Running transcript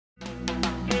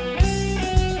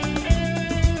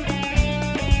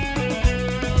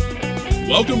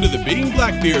Welcome to the Being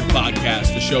Blackbeard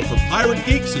podcast, a show for pirate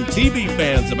geeks and TV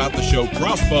fans about the show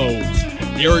Crossbones.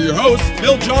 Here are your hosts,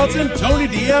 Phil Johnson, Tony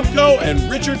D'Amco, and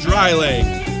Richard Dreiling.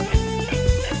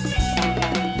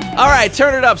 All right,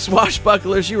 turn it up,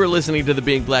 swashbucklers. You are listening to the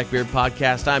Being Blackbeard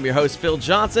podcast. I'm your host, Phil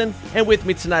Johnson, and with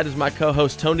me tonight is my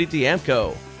co-host, Tony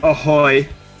D'Amco. Ahoy.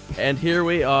 And here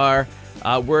we are.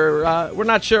 We're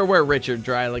not sure where Richard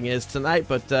Dreiling is tonight,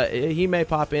 but he may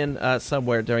pop in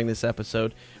somewhere during this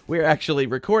episode. We're actually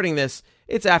recording this.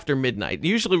 It's after midnight.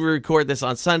 Usually we record this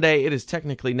on Sunday. It is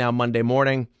technically now Monday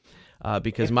morning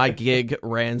because my gig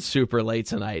ran super late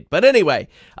tonight. But anyway,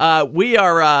 we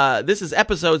are. This is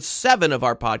episode 7 of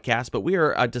our podcast, but we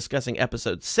are discussing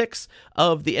episode 6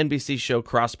 of the NBC show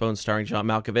Crossbones, starring John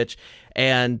Malkovich.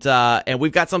 And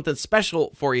we've got something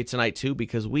special for you tonight, too,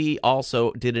 because we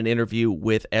also did an interview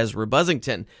with Ezra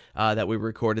Buzzington that we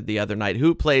recorded the other night,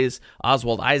 who plays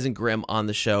Oswald Eisengrim on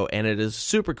the show. And it is a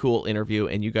super cool interview,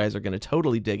 and you guys are going to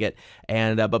totally dig it.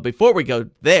 And but before we go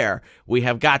there, we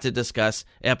have got to discuss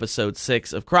episode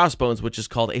 6 of Crossbones, which is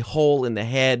called A Hole in the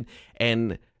Head.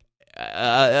 And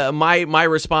my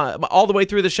response all the way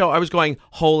through the show, I was going,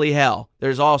 holy hell,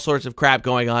 there's all sorts of crap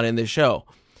going on in this show.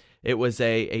 It was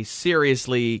a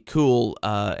seriously cool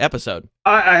episode.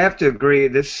 I have to agree.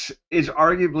 This is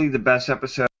arguably the best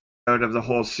episode of the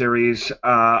whole series.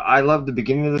 I love the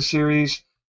beginning of the series.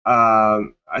 I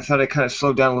thought it kind of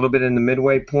slowed down a little bit in the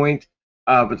midway point,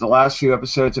 but the last few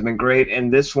episodes have been great.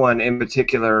 And this one in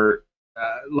particular,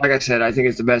 like I said, I think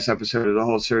it's the best episode of the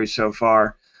whole series so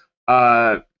far.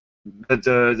 But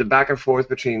the back and forth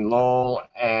between Lowell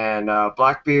and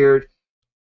Blackbeard,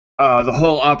 the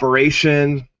whole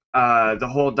operation, the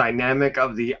whole dynamic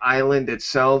of the island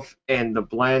itself, and the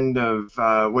blend of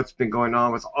what's been going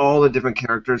on with all the different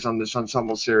characters on this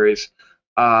ensemble series.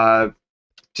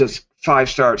 Just 5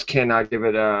 stars. Cannot give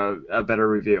it a better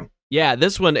review. Yeah,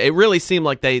 this one, it really seemed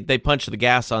like they punched the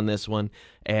gas on this one,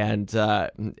 and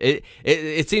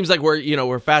it seems like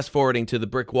we're fast forwarding to the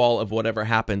brick wall of whatever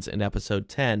happens in episode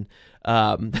 10.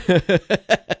 No,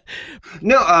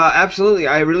 absolutely.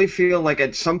 I really feel like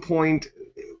at some point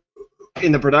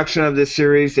in the production of this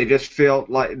series, they just felt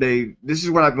like this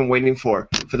is what I've been waiting for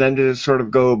them to just sort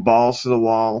of go balls to the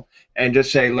wall and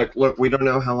just say, look, we don't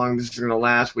know how long this is going to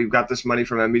last. We've got this money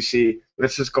from NBC.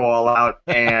 Let's just go all out.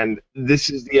 And this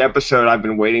is the episode I've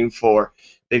been waiting for.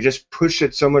 They just push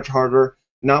it so much harder,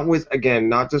 not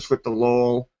just with the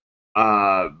Lowell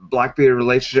Blackbeard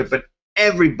relationship, but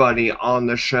everybody on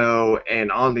the show and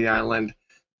on the island.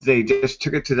 They just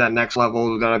took it to that next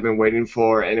level that I've been waiting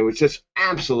for, and it was just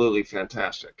absolutely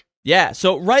fantastic. Yeah,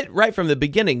 so right from the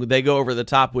beginning, they go over the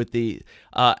top with the.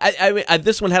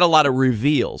 This one had a lot of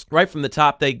reveals. Right from the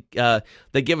top, they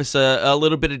give us a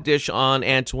little bit of dish on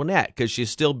Antoinette because she's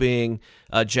still being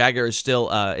Jagger is still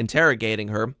interrogating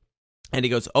her, and he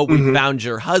goes, "Oh, we found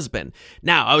your husband."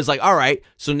 Now I was like, all right,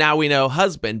 so now we know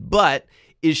husband, but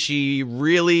is she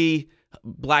really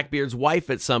Blackbeard's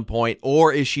wife at some point,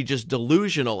 or is she just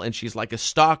delusional and she's like a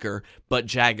stalker, but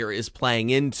Jagger is playing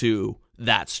into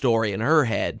that story in her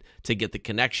head to get the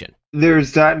connection?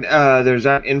 There's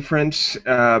that inference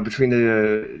between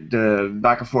the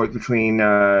back and forth between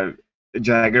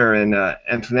Jagger and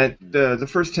Antoinette. The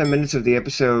first 10 minutes of the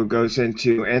episode goes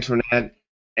into Antoinette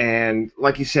and,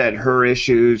 like you said, her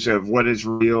issues of what is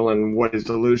real and what is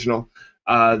delusional.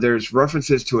 There's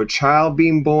references to a child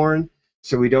being born.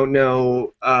 So we don't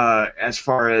know as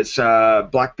far as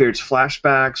Blackbeard's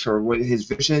flashbacks or what his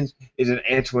visions. Is it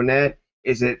Antoinette?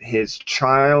 Is it his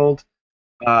child?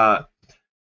 There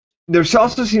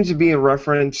also seems to be a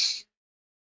reference,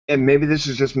 and maybe this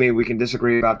is just me, we can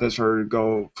disagree about this or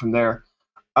go from there.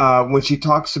 When she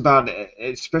talks about,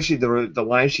 especially the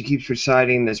line she keeps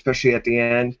reciting, especially at the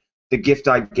end, the gift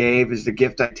I gave is the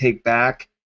gift I take back.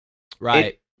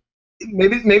 Right.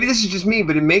 Maybe this is just me,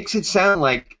 but it makes it sound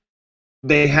like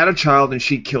they had a child and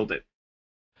she killed it.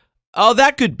 Oh,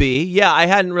 that could be. Yeah, I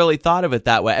hadn't really thought of it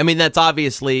that way. I mean, that's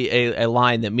obviously a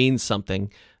line that means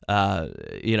something,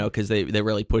 because they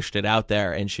really pushed it out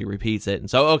there and she repeats it. And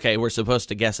so, okay, we're supposed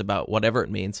to guess about whatever it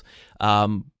means.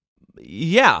 I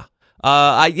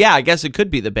guess it could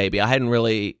be the baby. I hadn't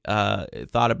really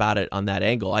thought about it on that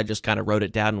angle. I just kind of wrote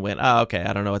it down and went, oh, okay,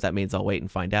 I don't know what that means. I'll wait and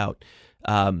find out.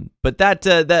 But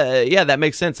that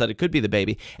makes sense that it could be the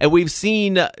baby. And we've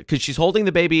seen, because she's holding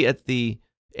the baby at the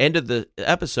end of the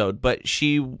episode, but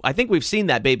I think we've seen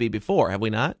that baby before, have we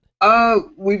not?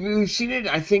 We've seen it,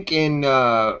 I think, in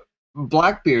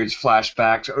Blackbeard's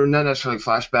flashbacks, or not necessarily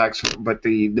flashbacks, but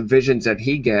the visions that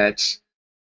he gets.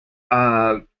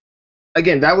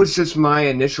 again, that was just my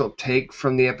initial take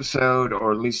from the episode,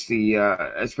 or at least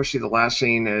especially the last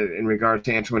scene in regard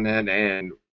to Antoinette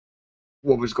and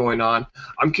what was going on.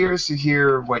 I'm curious to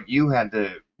hear what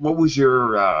what was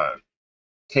your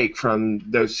take from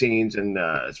those scenes, and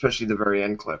especially the very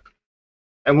end clip.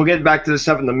 And we'll get back to the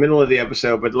stuff in the middle of the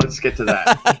episode, but let's get to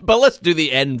that. But let's do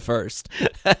the end first.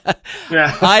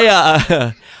 Yeah.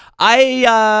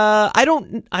 I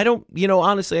don't,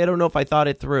 honestly, I don't know if I thought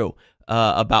it through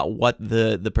about what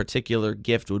the particular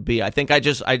gift would be. I think I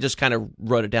just kind of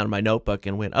wrote it down in my notebook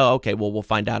and went, oh, okay, well, we'll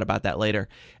find out about that later.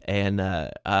 And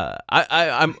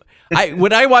I'm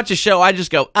when I watch a show, I just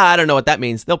go, I don't know what that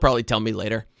means. They'll probably tell me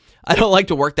later. I don't like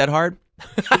to work that hard.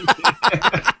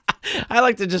 I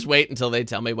like to just wait until they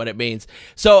tell me what it means.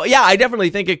 So yeah, I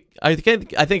definitely think I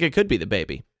think it could be the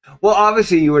baby. Well,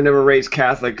 obviously you were never raised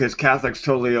Catholic, because Catholics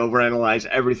totally overanalyze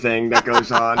everything that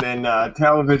goes on in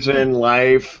television,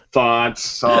 life, thoughts,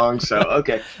 songs. So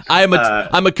okay, I'm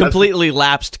a completely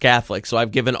lapsed Catholic, so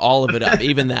I've given all of it up,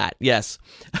 even that. Yes.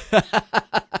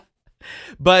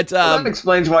 But that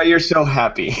explains why you're so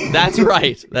happy. That's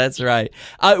right. That's right.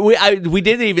 We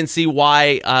didn't even see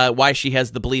why she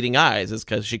has the bleeding eyes. Is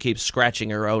because she keeps scratching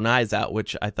her own eyes out,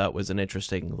 which I thought was an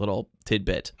interesting little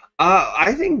tidbit.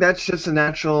 I think that's just a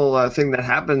natural thing that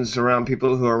happens around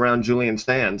people who are around Julian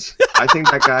Sands. I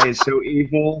think that guy is so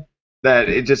evil that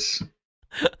it just.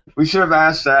 We should have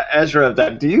asked Ezra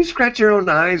that. Do you scratch your own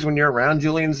eyes when you're around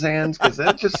Julian Sands? Because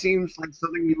that just seems like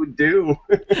something you would do.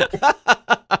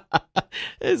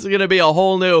 It's going to be a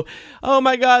whole new, oh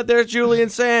my God, there's Julian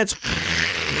Sands.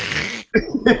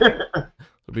 It'll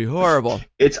be horrible.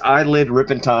 It's eyelid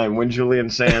ripping time when Julian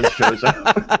Sands shows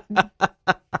up.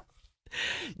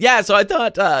 Yeah, so I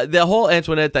thought the whole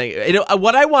Antoinette thing,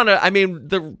 what I want to, I mean,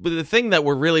 the thing that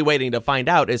we're really waiting to find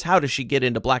out is how does she get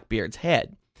into Blackbeard's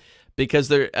head? Because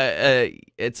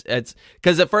it's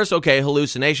because at first, okay,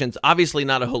 hallucinations, obviously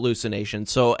not a hallucination.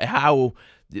 So how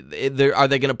are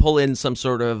they going to pull in some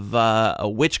sort of a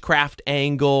witchcraft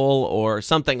angle or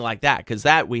something like that? Because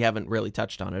that we haven't really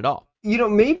touched on at all.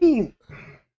 Maybe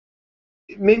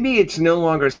it's no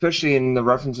longer, especially in the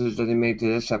references that they made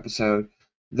to this episode,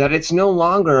 that it's no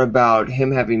longer about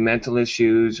him having mental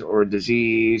issues or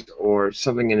disease or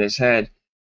something in his head.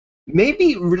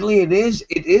 Maybe really it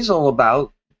is all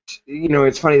about.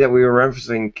 It's funny that we were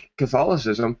referencing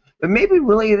Catholicism, but maybe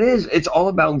really it's all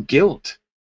about guilt.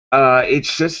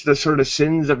 It's just the sort of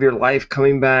sins of your life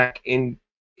coming back in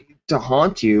to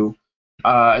haunt you,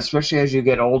 especially as you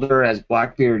get older, as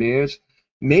Blackbeard is.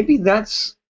 Maybe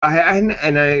that's. I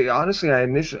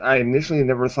initially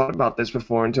never thought about this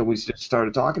before until we just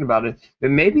started talking about it.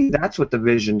 But maybe that's what the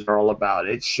visions are all about.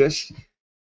 It's just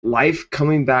life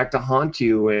coming back to haunt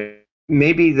you. And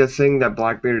maybe the thing that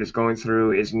Blackbeard is going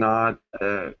through is not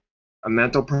a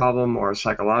mental problem or a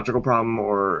psychological problem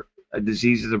or a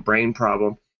disease of the brain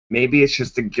problem. Maybe it's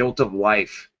just the guilt of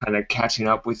life kind of catching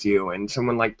up with you. And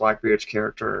someone like Blackbeard's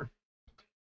character,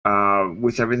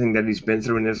 with everything that he's been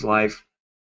through in his life,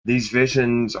 these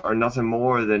visions are nothing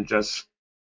more than just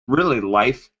really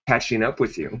life catching up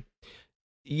with you.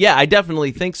 Yeah, I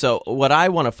definitely think so. What I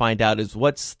want to find out is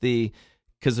because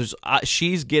there's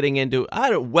she's getting into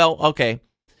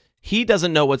he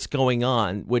doesn't know what's going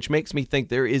on, which makes me think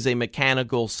there is a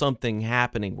mechanical something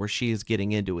happening where she is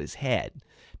getting into his head,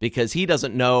 because he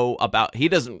doesn't know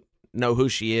who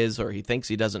she is, or he thinks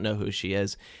he doesn't know who she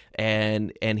is,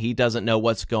 and he doesn't know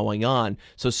what's going on.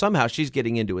 So somehow she's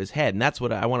getting into his head, and that's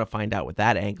what I want to find out what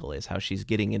that angle is, how she's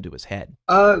getting into his head.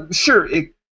 Sure,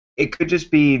 it could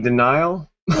just be denial,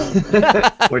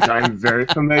 which I'm very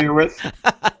familiar with.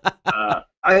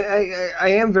 I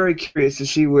am very curious to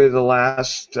see where the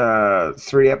last 3 or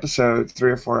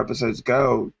 4 episodes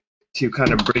go to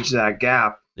kind of bridge that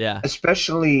gap. Yeah.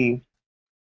 Especially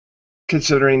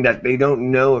considering that they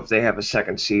don't know if they have a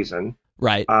second season.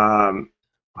 Right.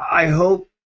 I hope,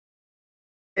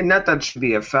 and not that should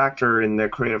be a factor in the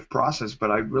creative process,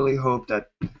 but I really hope that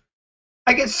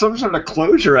I get some sort of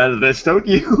closure out of this, don't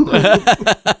you?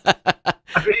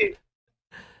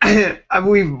 I mean,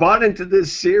 we've bought into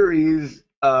this series,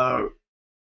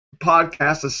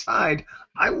 podcast aside.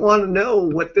 I want to know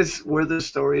where this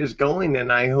story is going,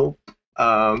 and I hope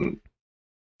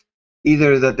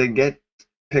either that they get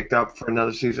picked up for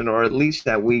another season, or at least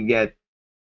that we get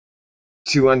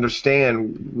to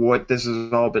understand what this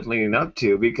has all been leading up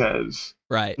to, because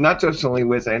right, not just only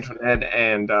with Antoinette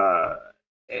and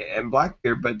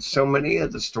Blackbeard, but so many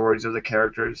of the stories of the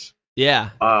characters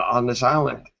on this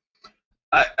island.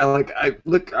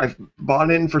 I've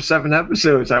bought in for 7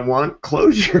 episodes. I want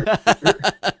closure.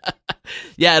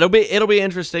 Yeah, it'll be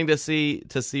interesting to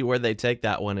see where they take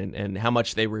that one and how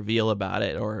much they reveal about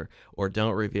it or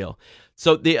don't reveal.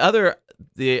 So the other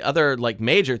like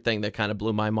major thing that kind of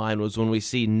blew my mind was when we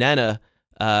see Nena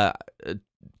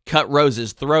cut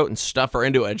Rose's throat and stuff her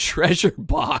into a treasure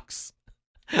box.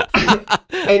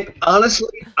 And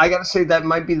honestly, I gotta say that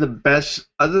might be the best,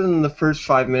 other than the first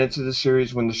 5 minutes of the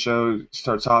series when the show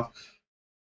starts off.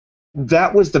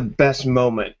 That was the best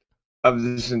moment of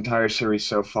this entire series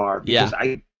so far. Because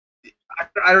I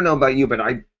don't know about you, but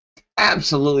I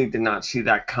absolutely did not see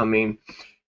that coming.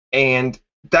 And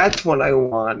that's what I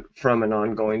want from an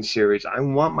ongoing series. I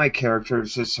want my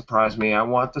characters to surprise me. I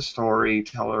want the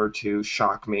storyteller to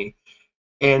shock me.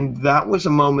 And that was a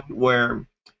moment where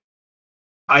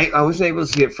I wasn't able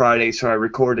to see it Friday, so I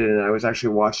recorded it, and I was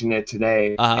actually watching it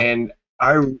today. And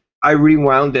I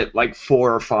rewound it like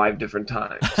 4 or 5 different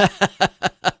times.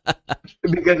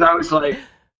 Because I was like,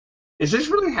 is this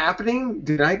really happening?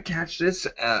 Did I catch this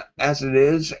as it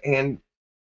is? And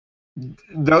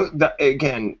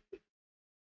again,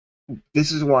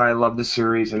 this is why I love the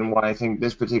series and why I think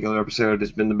this particular episode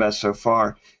has been the best so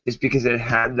far, is because it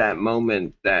had that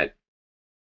moment that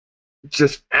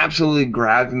just absolutely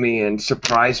grabbed me and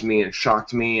surprised me and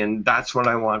shocked me, and that's what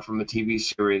I want from a TV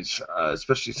series,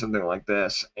 especially something like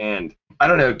this. And I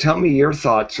don't know, tell me your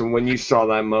thoughts on when you saw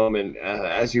that moment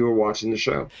as you were watching the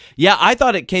show. Yeah, I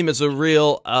thought it came as a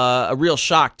real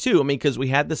shock too. I mean, because we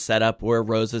had the setup where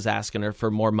Rose is asking her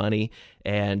for more money,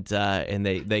 and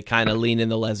they kind of lean in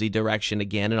the Leslie direction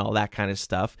again and all that kind of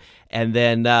stuff, and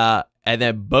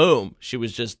then boom, she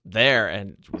was just there,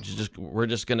 and we're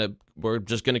just gonna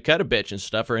cut a bitch and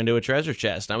stuff her into a treasure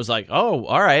chest. And I was like, oh,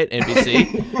 all right,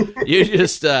 NBC, you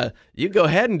just you go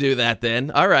ahead and do that then.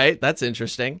 All right, that's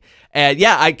interesting. And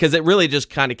yeah, because it really just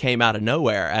kind of came out of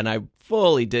nowhere, and I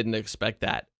fully didn't expect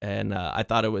that. And I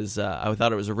thought it was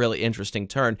a really interesting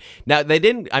turn. Now they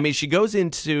didn't. I mean, she goes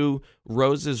into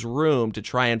Rose's room to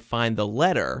try and find the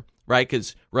letter, right?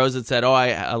 Because Rose had said, "Oh,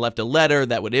 I left a letter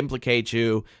that would implicate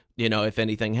you, you know, if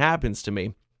anything happens to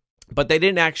me." But they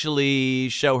didn't actually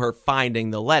show her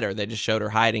finding the letter. They just showed her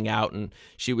hiding out, and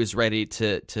she was ready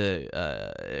to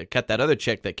cut that other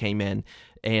chick that came in.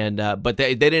 And but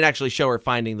they didn't actually show her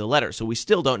finding the letter, so we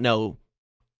still don't know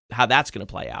how that's going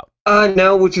to play out.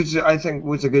 No, which is, I think,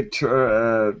 was a good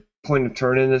point of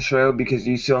turn in the show, because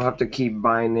you still have to keep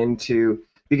buying into,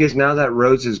 because now that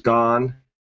Rose is gone,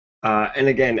 and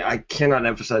again, I cannot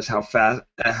emphasize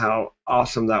how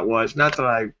awesome that was. Not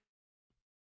that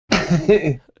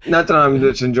I'm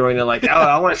just enjoying it like, oh,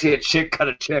 I want to see a chick cut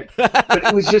a chick. But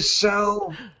it was just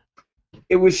so,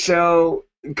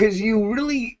 because you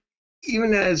really,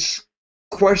 even as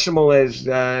questionable as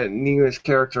Nena's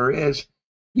character is,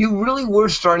 you really were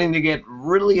starting to get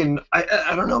really,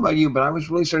 I don't know about you, but I was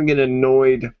really starting to get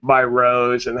annoyed by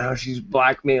Rose and how she's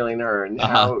blackmailing her and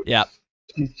how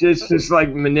she's just like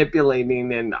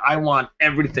manipulating, and I want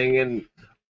everything. And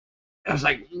I was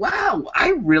like, wow, I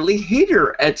really hate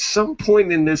her at some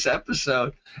point in this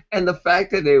episode. And the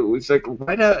fact that it was like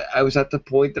I was at the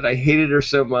point that I hated her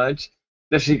so much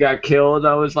that she got killed,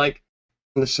 I was like,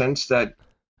 in the sense that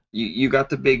you got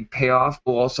the big payoff,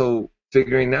 but also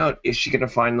figuring out, is she going to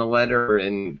find the letter?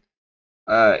 And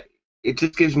it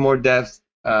just gives more depth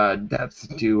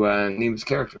to Neva's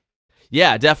character.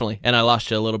 Yeah, definitely. And I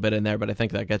lost you a little bit in there, but I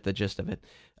think I get the gist of it.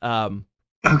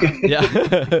 Okay.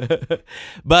 Yeah.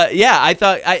 But yeah, I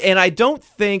thought, I don't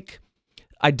think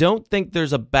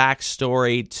there's a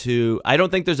backstory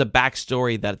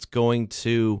that's going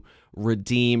to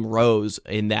redeem Rose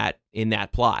in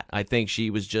that plot. I think she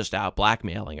was just out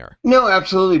blackmailing her. No,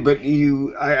 absolutely. But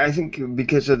I think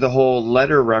because of the whole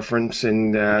letter reference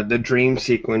and the dream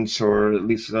sequence, or at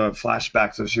least the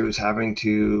flashbacks that she was having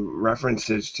to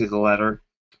references to the letter,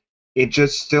 it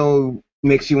just still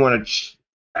makes you want to.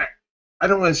 I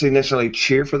don't want to say necessarily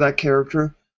cheer for that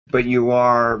character, but you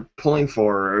are pulling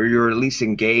for her, or you're at least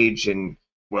engaged in,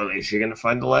 well, is she going to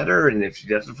find the letter? And if she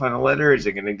doesn't find the letter, is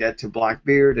it going to get to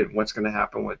Blackbeard? And what's going to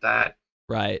happen with that?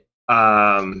 Right.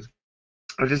 I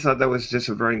just thought that was just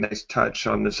a very nice touch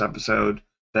on this episode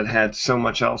that had so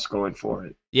much else going for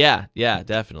it. Yeah,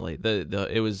 definitely.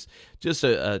 It was just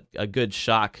a good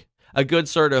shock, a good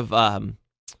sort of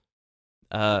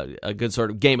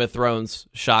Game of Thrones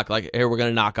shock. Like, here, we're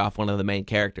going to knock off one of the main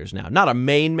characters now. Not a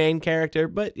main character,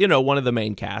 but, you know, one of the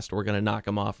main cast. We're going to knock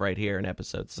him off right here in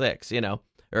episode 6, you know,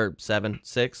 or 7,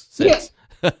 6. Yeah.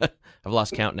 I've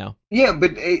lost count now. Yeah,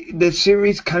 but the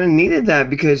series kind of needed that,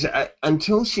 because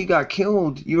until she got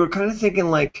killed, you were kind of thinking,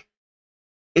 like,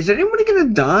 is anybody going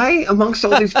to die amongst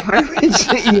all these pirates?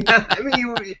 Yeah, I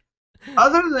mean,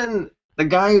 other than the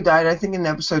guy who died, I think in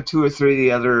episode 2 or 3,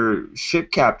 the other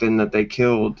ship captain that they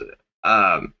killed,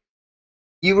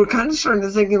 you were kind of starting to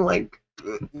thinking, like,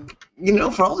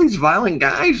 for all these violent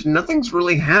guys, nothing's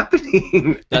really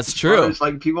happening. That's true. It's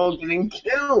like people getting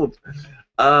killed.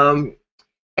 And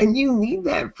you need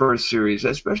that for a series,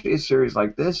 especially a series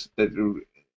like this that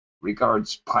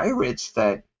regards pirates,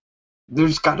 that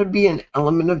there's got to be an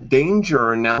element of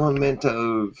danger, an element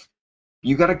of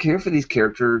you got to care for these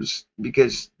characters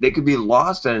because they could be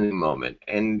lost at any moment.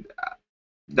 And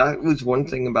that was one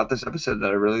thing about this episode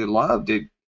that I really loved.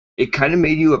 It kind of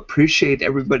made you appreciate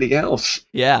everybody else.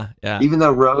 Yeah. Even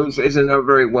though Rose isn't a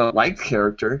very well-liked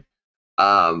character,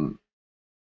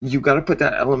 you got to put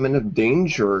that element of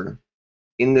danger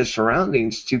in the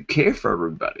surroundings to care for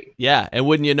everybody. Yeah, and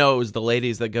wouldn't you know, it was the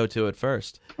ladies that go to it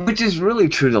first. Which is really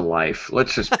true to life.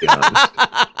 Let's just be honest.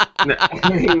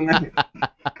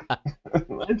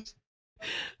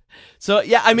 So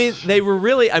yeah, I mean, they were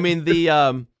really. I mean,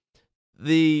 the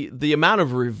amount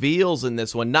of reveals in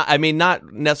this one.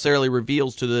 Not necessarily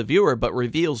reveals to the viewer, but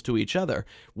reveals to each other.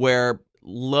 Where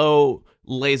Lo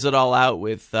lays it all out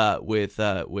with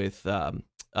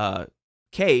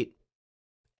Kate.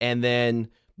 And then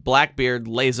Blackbeard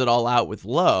lays it all out with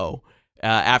Lo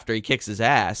after he kicks his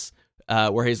ass,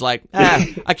 where he's like,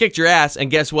 I kicked your ass, and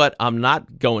guess what? I'm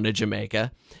not going to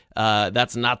Jamaica.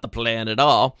 That's not the plan at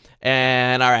all.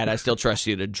 And all right, I still trust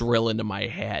you to drill into my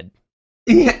head.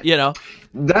 Yeah.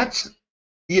 That's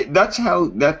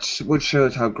what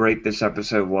shows how great this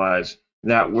episode was.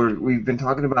 That we've been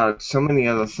talking about so many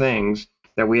other things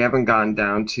that we haven't gotten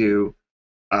down to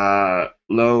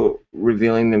Lo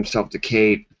revealing himself to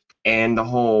Kate and the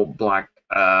whole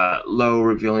Lo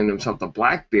revealing himself to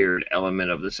Blackbeard element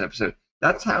of this episode.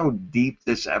 That's how deep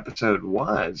this episode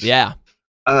was. Yeah.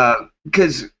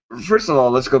 Because first of all,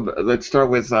 let's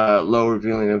start with Lo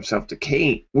revealing himself to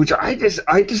Kate, which I just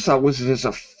thought was just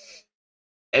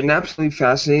an absolutely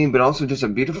fascinating, but also just a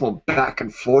beautiful back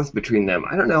and forth between them.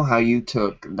 I don't know how you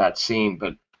took that scene,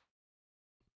 but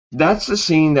that's the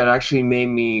scene that actually made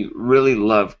me really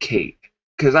love Kate.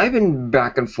 Because I've been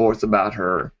back and forth about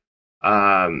her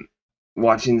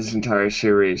watching this entire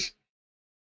series.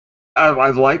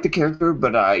 I've liked the character,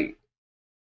 but I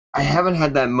haven't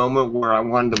had that moment where I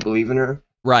wanted to believe in her.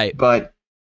 Right. But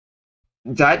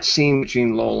that scene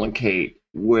between Lowell and Kate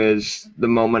was the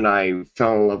moment I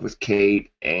fell in love with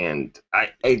Kate, and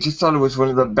I just thought it was one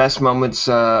of the best moments,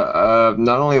 not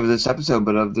only of this episode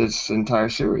but of this entire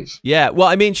series. Yeah, well,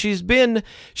 I mean, she's been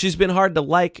hard to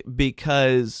like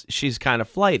because she's kind of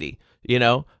flighty,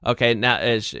 Okay,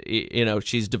 now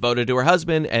she's devoted to her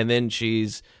husband, and then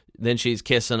she's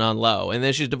kissing on Lo, and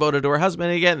then she's devoted to her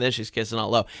husband again, and then she's kissing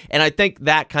on Lo. And I think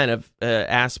that kind of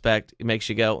aspect makes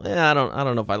you go, I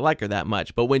don't know if I like her that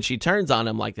much. But when she turns on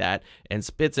him like that and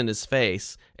spits in his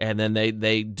face, and then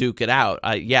they duke it out,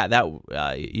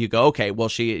 you go, okay, well,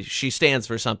 she stands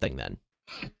for something then.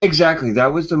 Exactly.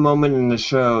 That was the moment in the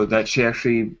show that she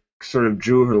actually sort of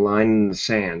drew her line in the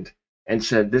sand and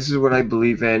said, this is what I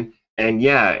believe in. And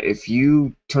yeah, if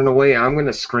you turn away, I'm going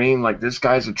to scream like this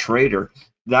guy's a traitor.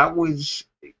 That was,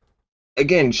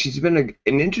 again, she's been an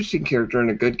interesting character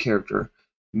and a good character,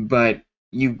 but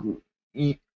you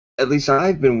at least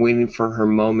I've been waiting for her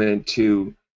moment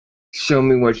to show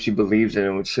me what she believes in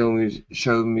and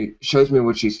shows me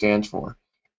what she stands for.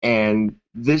 And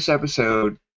this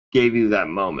episode gave you that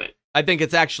moment. I think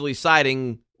it's actually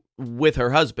siding with her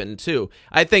husband too.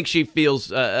 I think she feels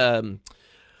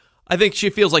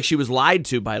like she was lied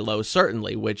to by Lo,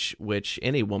 certainly, which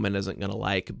any woman isn't going to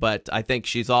like. But I think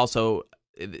she's also,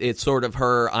 it's sort of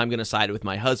her, I'm going to side with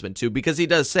my husband, too, because he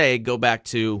does say, go back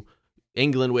to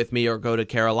England with me or go to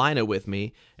Carolina with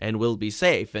me and we'll be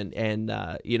safe. And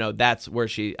that's where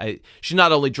she's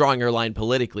not only drawing her line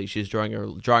politically, she's drawing her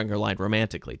line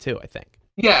romantically, too, I think.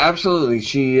 Yeah, absolutely.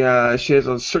 She has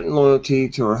a certain loyalty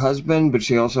to her husband, but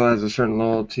she also has a certain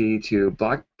loyalty to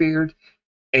Blackbeard.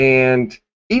 And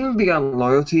even beyond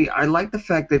loyalty, I like the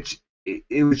fact that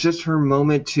it was just her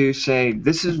moment to say,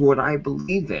 this is what I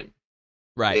believe in.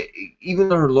 Right.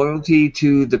 Even her loyalty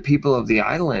to the people of the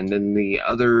island and the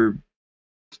other,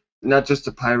 not just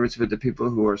the pirates, but the people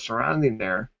who are surrounding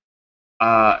there.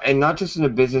 And not just in a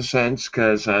business sense,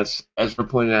 because as Ezra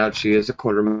pointed out, she is a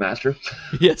quartermaster.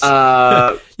 Yes.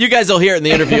 You guys will hear it in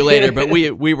the interview later, but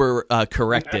we were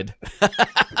corrected.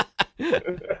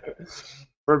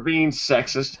 For being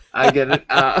sexist, I get it.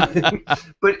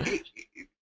 But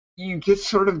you just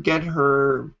sort of get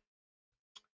her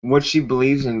what she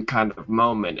believes in kind of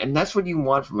moment, and that's what you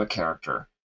want from a character.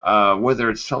 Whether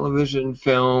it's television,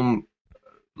 film,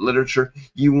 literature,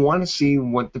 you want to see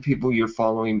what the people you're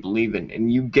following believe in,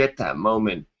 and you get that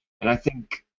moment. And I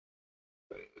think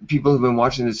people who've been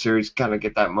watching the series kind of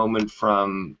get that moment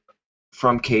from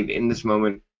Kate in this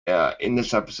moment, in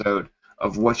this episode,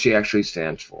 of what she actually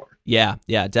stands for. Yeah,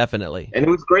 definitely. And it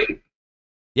was great.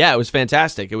 Yeah, it was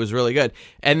fantastic. It was really good.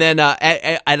 And then,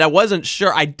 and I wasn't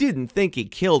sure. I didn't think he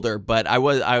killed her, but I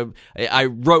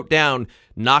wrote down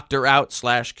knocked her out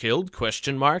 / killed ?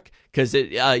 Because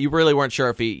you really weren't sure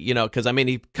if he, because I mean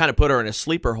he kind of put her in a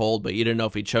sleeper hold, but you didn't know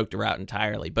if he choked her out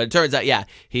entirely. But it turns out, yeah,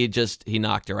 he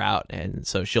knocked her out, and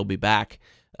so she'll be back,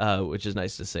 which is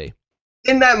nice to see.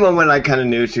 In that moment, I kind of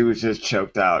knew she was just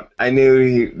choked out. I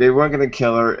knew they weren't going to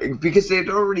kill her because they had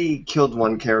already killed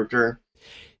one character.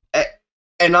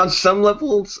 And on some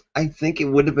levels, I think it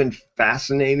would have been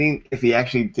fascinating if he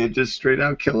actually did just straight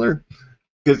out kill her.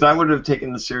 Because I would have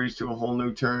taken the series to a whole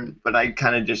new turn. But I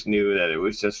kind of just knew that it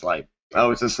was just like, oh,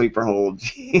 it's a sleeper hold.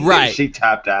 Right. She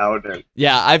tapped out. And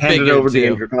I figured handed over too. the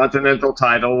Intercontinental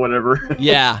title, whatever.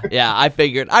 yeah, I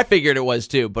figured it was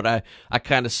too. But I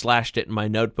kind of slashed it in my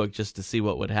notebook just to see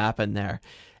what would happen there.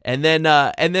 And then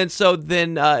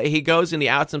he goes and he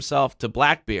outs himself to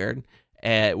Blackbeard.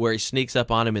 Where he sneaks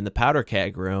up on him in the powder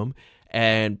keg room,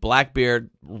 and Blackbeard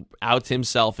outs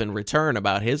himself in return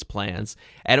about his plans.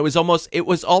 And it was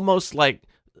almost like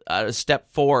step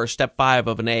 4 or step 5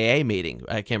 of an AA meeting.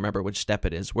 I can't remember which step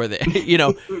it is, where they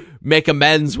make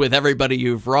amends with everybody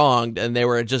you've wronged, and they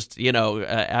were just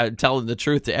telling the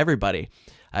truth to everybody.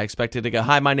 I expected to go,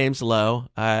 "Hi, my name's Lo."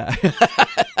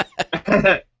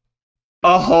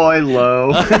 Ahoy,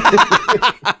 Lo.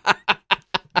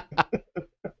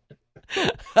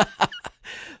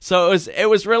 So it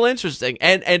was real interesting,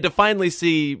 and to finally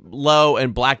see Lo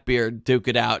and Blackbeard duke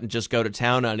it out and just go to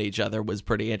town on each other was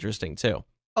pretty interesting too.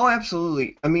 Oh,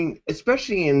 absolutely. I mean,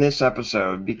 especially in this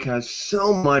episode, because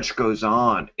so much goes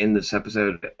on in this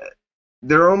episode.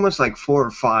 There are almost like 4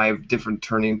 or 5 different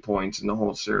turning points in the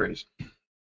whole series.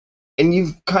 And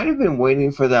you've kind of been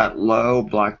waiting for that Lo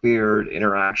Blackbeard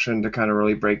interaction to kind of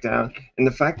really break down. And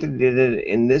the fact that it did it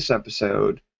in this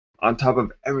episode, on top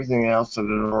of everything else that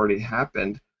had already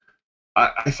happened,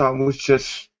 I thought was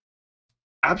just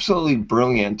absolutely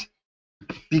brilliant.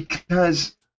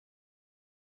 Because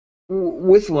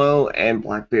with Lo and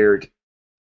Blackbeard,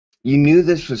 you knew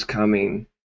this was coming.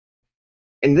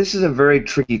 And this is a very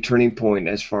tricky turning point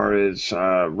as far as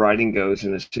writing goes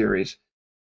in this series.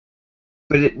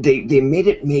 But they made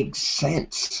it make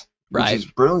sense, which right. is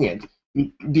brilliant.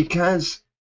 Because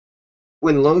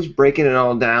when Lo's breaking it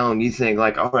all down, you think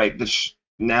like, all right,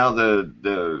 now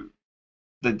the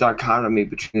dichotomy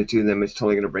between the two of them is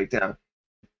totally going to break down.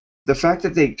 The fact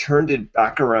that they turned it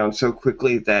back around so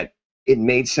quickly that it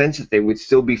made sense that they would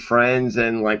still be friends,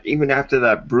 and like even after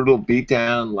that brutal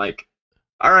beatdown, like,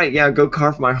 all right, yeah, go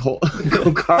carve a hole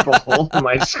in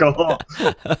my skull.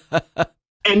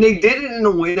 And they did it in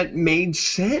a way that made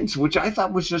sense, which I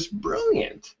thought was just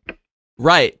brilliant.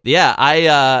 Right. Yeah.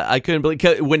 I couldn't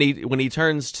believe when he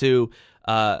turns to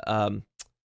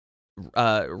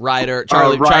Ryder,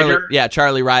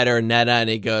 Charlie Ryder and Netta, and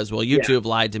he goes, "Well, you two have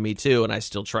lied to me too, and I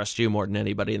still trust you more than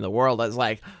anybody in the world." I was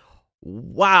like,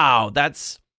 "Wow,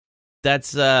 that's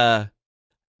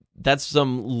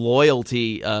some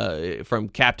loyalty from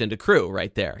captain to crew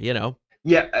right there."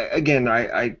 Yeah. Again,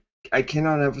 I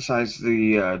cannot emphasize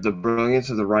the brilliance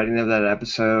of the writing of that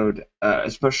episode,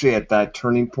 especially at that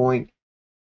turning point.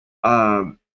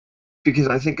 Because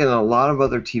I think in a lot of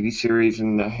other TV series,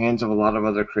 in the hands of a lot of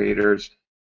other creators,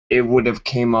 it would have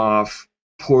came off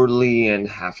poorly and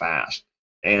half-assed.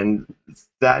 And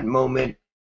that moment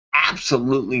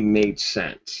absolutely made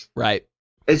sense. Right.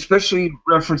 Especially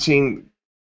referencing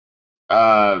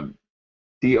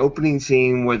the opening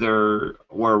scene where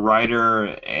Ryder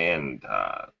and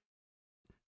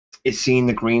is seeing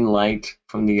the green light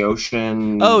from the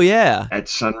ocean. Oh, yeah. At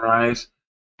sunrise.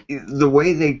 The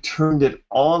way they turned it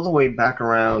all the way back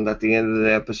around at the end of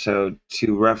the episode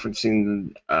to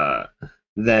referencing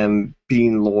them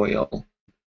being loyal.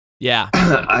 Yeah.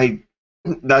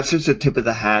 That's just a tip of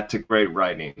the hat to great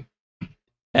writing.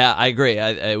 Yeah, I agree.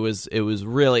 It was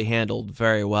really handled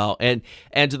very well, and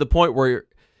to the point where,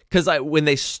 because when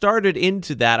they started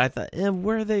into that, I thought,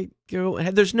 where they go?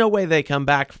 There's no way they come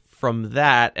back from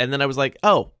that. And then I was like,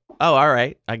 oh, all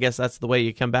right. I guess that's the way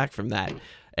you come back from that.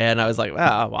 And I was like,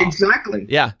 wow. Exactly.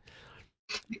 Yeah.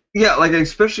 Yeah, like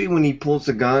especially when he pulls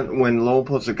the gun, when Lowell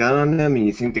pulls the gun on him, and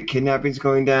you think the kidnapping's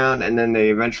going down, and then they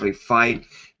eventually fight.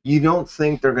 You don't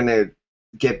think they're gonna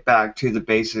get back to the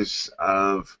basis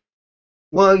of,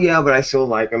 well, yeah, but I still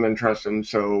like him and trust him,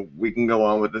 so we can go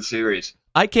on with the series.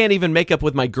 I can't even make up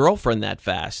with my girlfriend that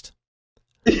fast.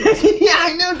 Yeah,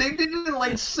 I know. They did it in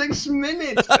like 6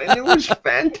 minutes, and it was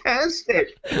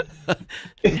fantastic.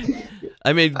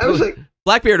 I mean, I was like,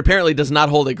 Blackbeard apparently does not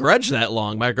hold a grudge that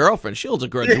long. My girlfriend, she holds a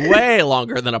grudge way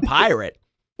longer than a pirate.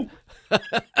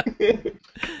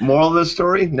 Moral of the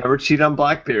story: never cheat on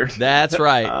Blackbeard. That's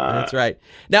right. That's right.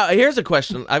 Now, here's a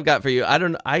question I've got for you.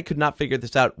 I could not figure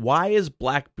this out. Why is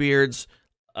Blackbeard's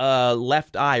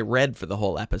left eye red for the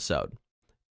whole episode?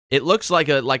 It looks like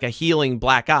a healing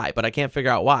black eye, but I can't figure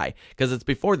out why, because it's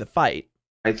before the fight.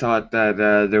 I thought that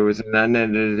there was an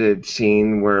unedited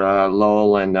scene where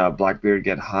Lowell and Blackbeard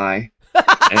get high,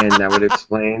 and that would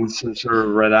explain some sort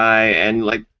of red eye, and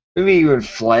like maybe even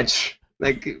Fletch.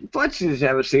 Like, Fletch just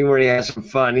have a scene where he has some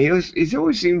fun. He's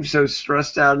always seemed so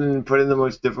stressed out and put in the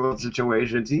most difficult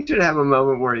situations. He should have a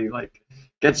moment where he, like,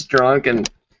 gets drunk and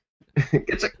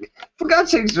gets like, for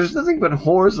God's sakes, there's nothing but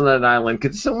whores on that island.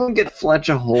 Could someone get Fletch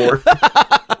a whore?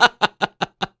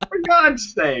 For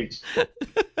God's sakes.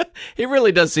 He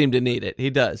really does seem to need it. He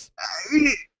does.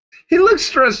 He looks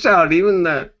stressed out.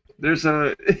 Even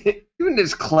even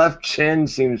his cleft chin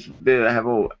seems to have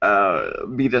a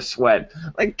bead of sweat.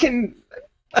 Like, can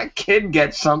that kid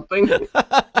get something?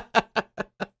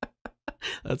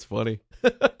 That's funny.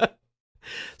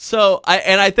 So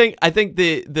I think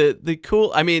the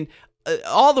cool. I mean,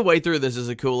 all the way through this is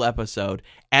a cool episode,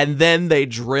 and then they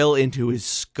drill into his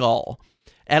skull.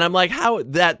 And I'm like, how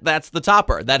that's the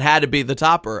topper. That had to be the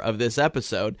topper of this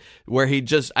episode, where he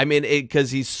just, I mean,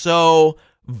 because he's so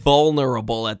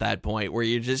vulnerable at that point, where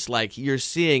you're just like, you're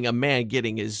seeing a man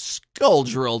getting his skull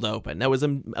drilled open. That was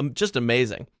just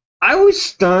amazing. I was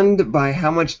stunned by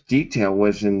how much detail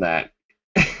was in that.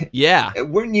 Yeah.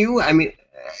 Weren't you? I mean,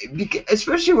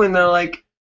 especially when they're like,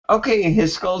 okay,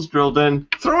 his skull's drilled in,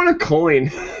 throw in a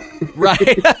coin.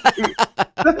 Right.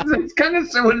 That's kind of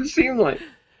what it seemed like.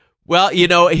 Well, you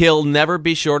know, he'll never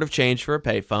be short of change for a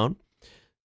payphone.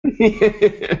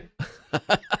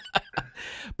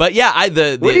 But yeah,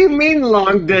 what do you mean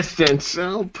long distance?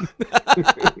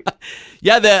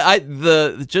 Yeah,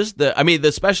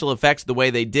 the special effects, the way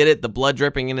they did it, the blood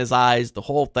dripping in his eyes, the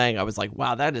whole thing. I was like,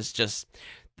 wow,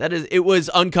 it was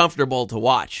uncomfortable to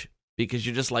watch, because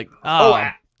you're just like,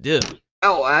 dude.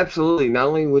 Oh, absolutely. Not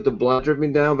only with the blood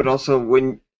dripping down, but also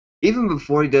even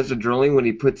before he does the drilling, when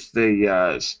he puts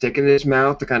the stick in his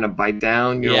mouth to kind of bite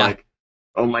down, you're like,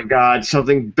 oh my God,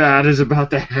 something bad is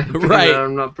about to happen. Right.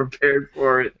 I'm not prepared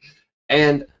for it.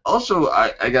 And also,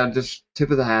 I got this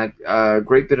tip of the hat,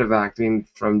 great bit of acting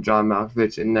from John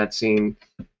Malkovich in that scene.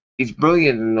 He's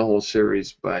brilliant in the whole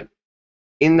series, but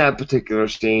in that particular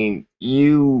scene,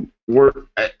 you were,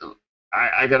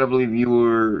 I gotta believe you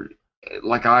were,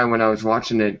 like when I was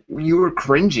watching it, you were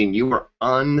cringing. You were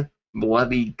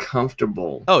unbloody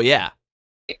comfortable. Oh, yeah.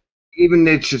 Even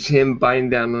it's just him biting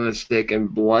down on a stick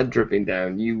and blood dripping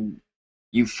down,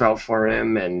 you felt for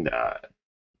him, and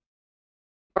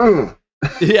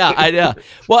yeah, I know.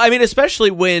 Well, I mean,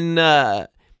 especially when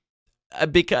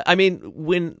because I mean,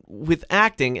 when with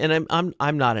acting, and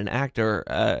I'm not an actor,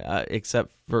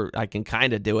 except for I can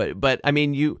kind of do it, but I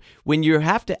mean, when you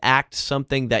have to act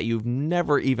something that you've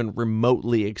never even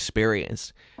remotely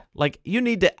experienced, like you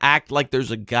need to act like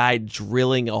there's a guy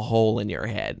drilling a hole in your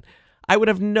head. I would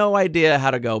have no idea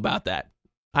how to go about that.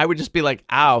 I would just be like,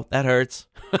 ow, that hurts.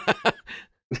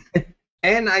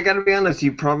 And I gotta be honest,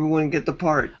 you probably wouldn't get the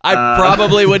part. I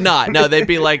probably would not. No, they'd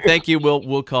be like, thank you,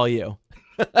 we'll call you.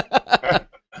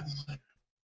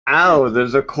 Ow,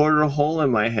 there's a quarter hole in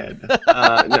my head. No.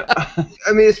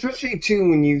 I mean, especially too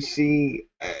when you see,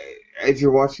 as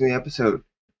you're watching the episode,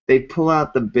 they pull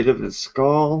out the bit of his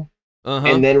skull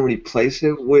and then replace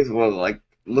it with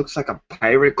looks like a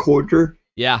pirate quarter.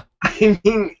 Yeah. I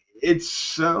mean, it's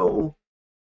so...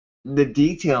 The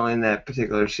detail in that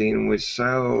particular scene was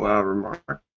so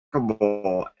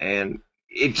remarkable, and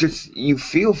it just... You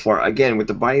feel for it, again, with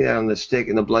the biting down on the stick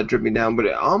and the blood dripping down, but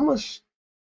it almost...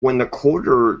 When the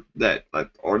quarter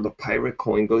or the pirate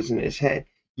coin goes in his head,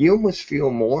 you almost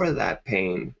feel more of that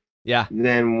pain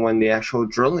than when the actual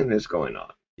drilling is going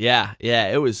on. Yeah,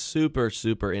 it was super,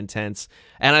 super intense,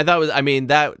 and I thought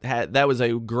that was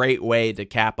a great way to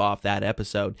cap off that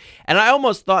episode. And I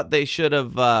almost thought they should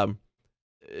have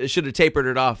tapered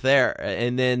it off there,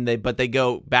 and then they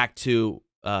go back to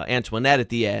Antoinette at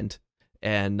the end,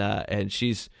 and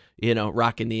she's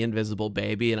rocking the invisible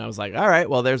baby, and I was like, all right,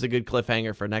 well, there's a good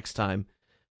cliffhanger for next time.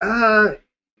 Yeah,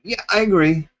 I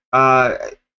agree. I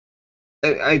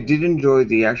did enjoy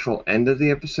the actual end of the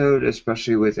episode,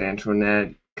 especially with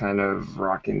Antoinette kind of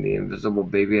rocking the invisible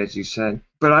baby, as you said.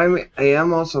 But I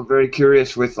am also very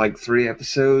curious with 3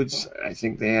 episodes I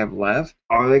think they have left.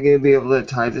 Are they going to be able to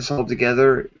tie this all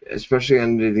together, especially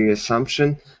under the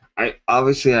assumption?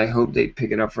 I hope they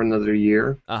pick it up for another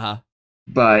year.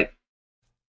 But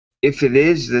if it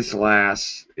is this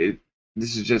this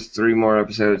is just 3 more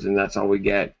episodes and that's all we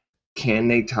get. Can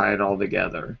they tie it all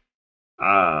together?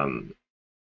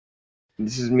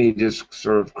 This is me just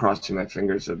sort of crossing my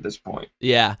fingers at this point.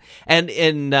 Yeah, and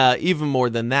even more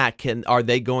than that, are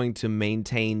they going to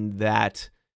maintain that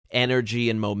energy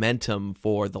and momentum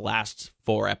for the last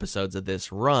 4 episodes of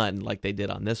this run like they did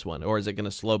on this one, or is it going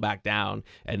to slow back down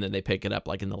and then they pick it up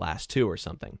like in the last 2 or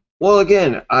something? Well,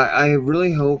 again, I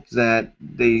really hope that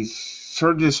they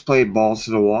sort of just play balls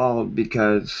to the wall,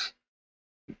 because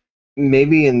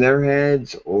maybe in their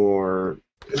heads, or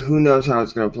who knows how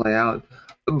it's going to play out,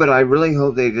 but I really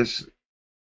hope they just,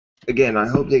 again, I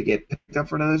hope they get picked up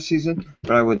for another season,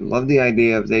 but I would love the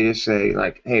idea if they just say,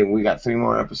 like, hey, we got 3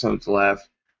 more episodes left,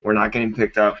 we're not getting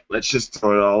picked up, let's just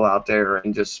throw it all out there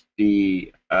and just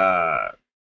be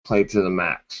played to the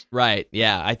max. Right,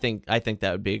 yeah, I think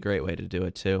that would be a great way to do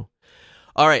it too.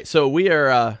 All right, so we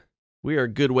are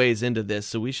good ways into this,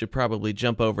 so we should probably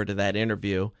jump over to that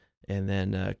interview and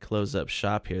then close up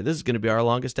shop here. This is going to be our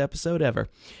longest episode ever.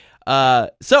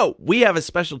 So we have a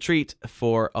special treat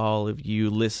for all of you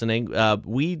listening.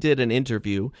 We did an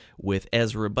interview with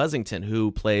Ezra Buzzington,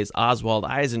 who plays Oswald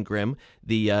Eisengrim.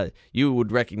 You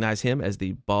would recognize him as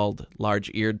the bald,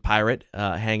 large-eared pirate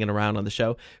hanging around on the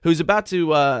show, who's about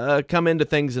to come into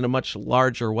things in a much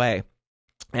larger way.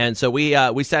 And so we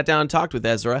sat down and talked with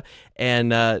Ezra,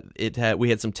 and we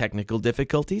had some technical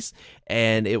difficulties,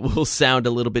 and it will sound a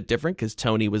little bit different because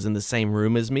Tony was in the same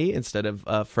room as me instead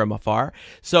of from afar.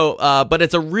 So, but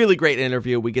it's a really great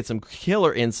interview. We get some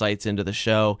killer insights into the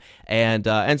show, and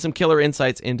some killer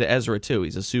insights into Ezra too.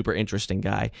 He's a super interesting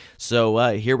guy.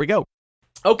 So here we go.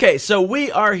 Okay, so we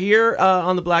are here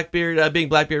on the Being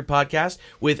Blackbeard podcast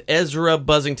with Ezra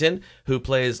Buzzington, who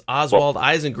plays Oswald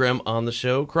Eisengrim on the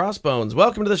show Crossbones.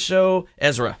 Welcome to the show,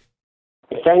 Ezra.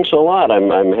 Thanks a lot.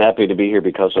 I'm happy to be here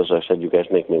because, as I said, you guys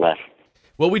make me laugh.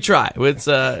 Well, we try. It's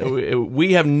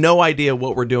we have no idea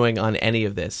what we're doing on any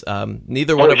of this.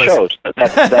 Neither one of us. Shows.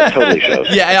 That totally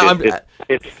shows. Yeah,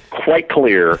 it's quite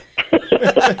clear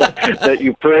that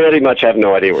you pretty much have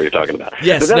no idea what you're talking about.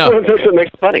 Yes, but that's what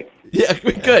makes it funny. Yeah,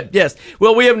 good. Yes.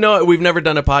 Well, we've never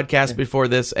done a podcast before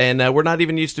this, and we're not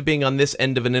even used to being on this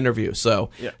end of an interview. So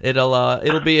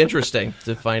it'll be interesting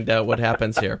to find out what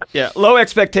happens here. Yeah, low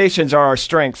expectations are our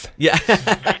strength. Yeah,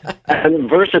 and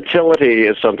versatility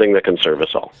is something that can serve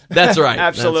us all. That's right.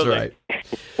 Absolutely. That's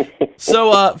right.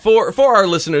 So for our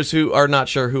listeners who are not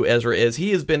sure who Ezra is,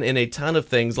 he has been in a ton of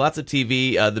things, lots of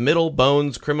TV, The Middle,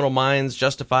 Bones, Criminal Minds,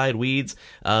 Justified, Weeds,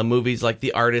 movies like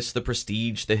The Artist, The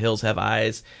Prestige, The Hills Have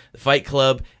Eyes, The Fight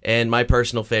Club, and my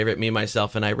personal favorite, Me,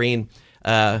 Myself, and Irene.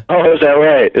 Is that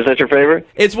right? Is that your favorite?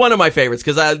 It's one of my favorites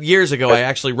because years ago I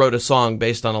actually wrote a song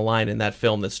based on a line in that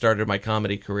film that started my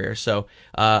comedy career. So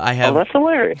I have. Oh, that's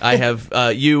hilarious. I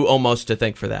have you almost to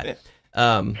thank for that.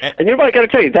 And you know what, I got to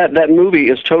tell you, that movie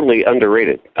is totally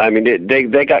underrated. I mean,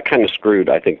 they got kind of screwed,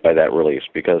 I think, by that release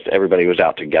because everybody was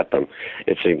out to get them.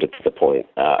 It seemed at that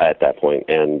point,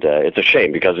 and it's a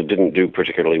shame because it didn't do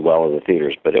particularly well in the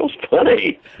theaters. But it was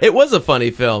funny. It was a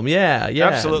funny film, yeah,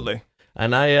 Absolutely.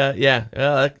 And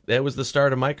that was the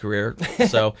start of my career.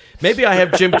 So maybe I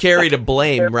have Jim Carrey to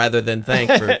blame rather than thank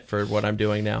for what I'm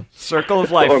doing now. Circle of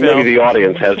life. Or maybe the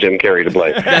audience has Jim Carrey to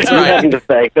blame. That's You right. happen to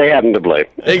thank, they happen to blame.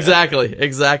 Exactly.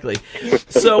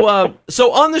 So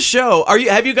on the show,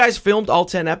 have you guys filmed all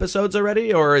 10 episodes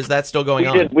already, or is that still going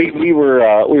on? We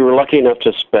were lucky enough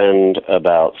to spend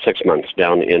about 6 months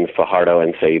down in Fajardo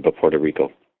and Ceiba, Puerto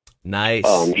Rico. Nice.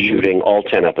 Shooting all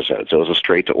 10 episodes. It was a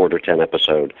straight to order 10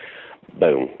 episode.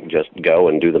 Boom, just go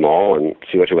and do them all and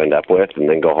see what you end up with and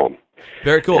then go home.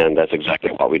 Very cool. And that's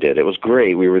exactly what we did. It was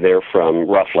great. We were there from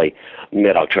roughly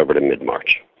mid-October to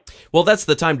mid-March. Well, that's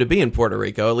the time to be in Puerto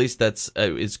Rico. At least that's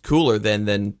is cooler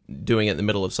than doing it in the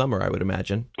middle of summer, I would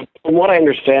imagine. From what I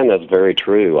understand, that's very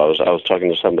true. I was talking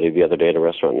to somebody the other day at a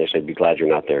restaurant, and they said, "Be glad you're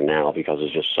not there now because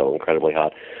it's just so incredibly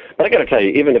hot." But I got to tell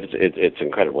you, even if it's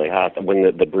incredibly hot, when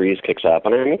the breeze kicks up,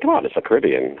 and I mean, come on, it's the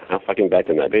Caribbean. How fucking bad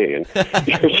can that be? And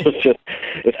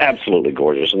it's absolutely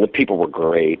gorgeous, and the people were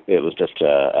great. It was just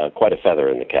quite a feather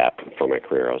in the cap for my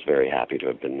career. I was very happy to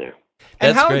have been there.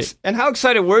 And That's great. How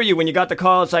excited were you when you got the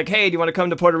call? It's like, hey, do you want to come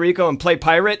to Puerto Rico and play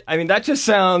pirate? I mean, that just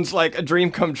sounds like a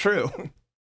dream come true.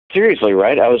 Seriously,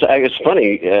 right? It's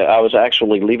funny. I was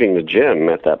actually leaving the gym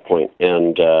at that point,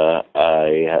 and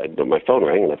my phone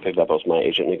rang, and I picked up. It was my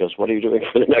agent, and he goes, "What are you doing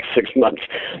for the next 6 months?"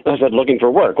 I said, "Looking for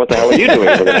work." "What the hell are you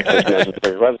doing for the next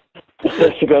 6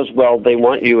 months?" He goes, "Well, they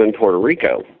want you in Puerto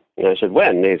Rico." And I said,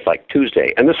 "When?" And it's like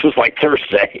Tuesday, and this was like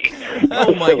Thursday.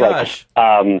 Oh my gosh.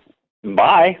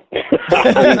 bye.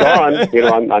 I'm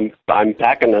gone. I'm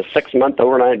packing a 6-month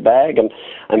overnight bag, and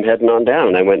I'm heading on down.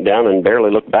 And I went down and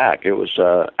barely looked back. It was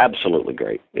absolutely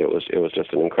great. It was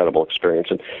just an incredible experience.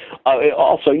 And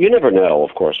also, you never know,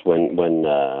 of course, when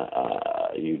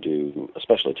you do,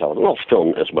 especially television, well,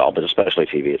 film as well, but especially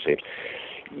TV, it seems.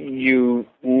 You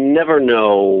never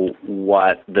know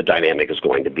what the dynamic is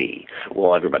going to be.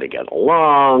 Will everybody get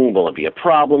along? Will it be a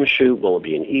problem shoot? Will it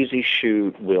be an easy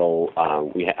shoot?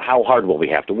 How hard will we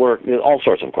have to work? All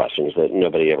sorts of questions that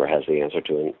nobody ever has the answer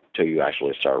to until you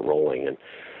actually start rolling. And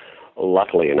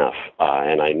luckily enough,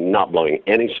 and I'm not blowing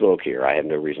any smoke here, I have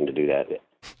no reason to do that.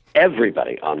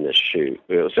 Everybody on this shoot,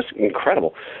 it was just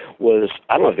incredible,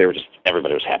 I don't know if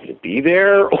everybody was happy to be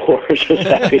there or just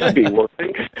happy to be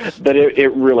working, but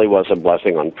it really was a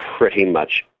blessing on pretty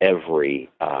much every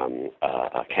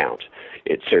account.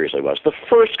 It seriously was. The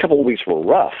first couple of weeks were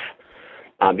rough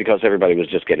because everybody was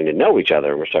just getting to know each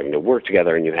other and we're starting to work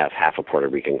together, and you have half a Puerto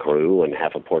Rican crew and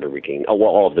half a Puerto Rican,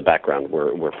 all of the background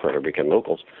were Puerto Rican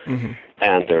locals,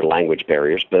 and their language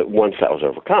barriers, but once that was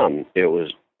overcome, it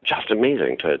was just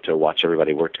amazing to watch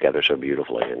everybody work together so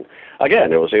beautifully. And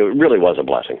again, it really was a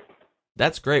blessing.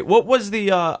 That's great. What was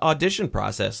the audition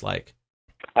process like?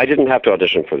 I didn't have to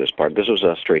audition for this part. This was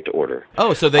straight to order.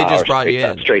 Oh, so they just brought you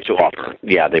in? Straight to offer.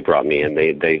 Yeah, they brought me in.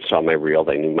 They saw my reel.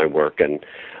 They knew my work. And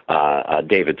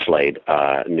David Slade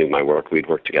knew my work. We'd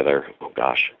worked together,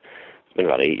 it's been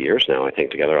about 8 years now, I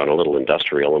think, together on a little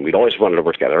industrial. And we'd always wanted to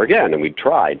work together again. And we'd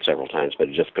tried several times, but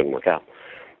it just couldn't work out.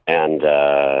 And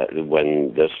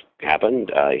when this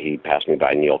happened, he passed me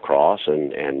by Neil Cross,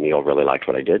 and Neil really liked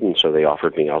what I did, and so they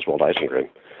offered me Oswald Eisengrim.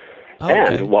 Oh,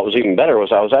 okay. And what was even better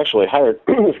was I was actually hired,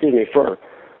 for,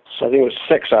 so I think it was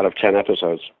 6 out of 10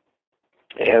 episodes.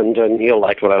 And Neil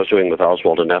liked what I was doing with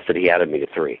Oswald enough that he added me to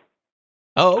 3.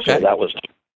 Oh, okay. So that was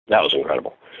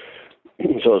incredible. So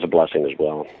it was a blessing as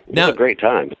well. It was a great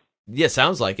time. Yeah,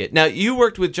 sounds like it. Now, you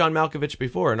worked with John Malkovich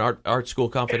before in Art School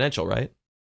Confidential, right?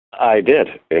 I did,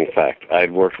 in fact.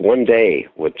 I'd worked one day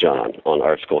with John on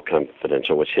Art School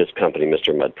Confidential, which his company,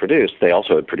 Mr. Mudd, produced. They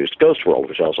also had produced Ghost World,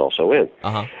 which I was also in.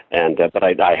 And but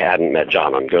I hadn't met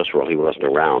John on Ghost World. He wasn't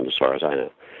around, as far as I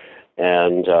know.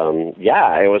 And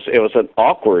it was an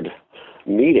awkward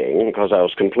meeting because I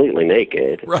was completely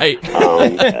naked. Right.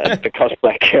 Because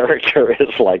my character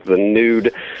is like the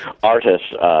nude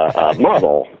artist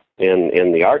model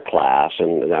in the art class,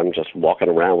 and I'm just walking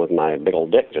around with my big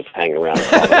old dick just hanging around.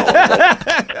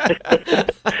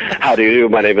 How do you do?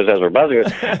 My name is Ezra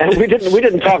Buzzington, and we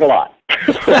didn't talk a lot.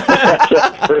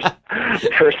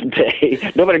 First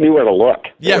day, nobody knew where to look.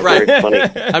 Yeah, right. Funny.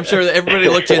 I'm sure that everybody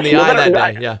looked you in the eye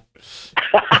that day. Yeah.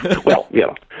 Well,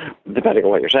 depending on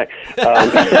what you're saying.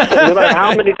 No matter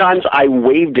how many times I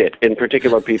waved it in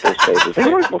particular people's faces, they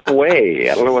would look away.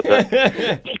 I don't know what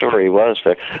the story was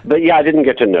there. But yeah, I didn't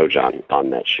get to know John on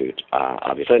that shoot,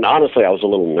 obviously. And honestly, I was a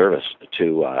little nervous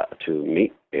to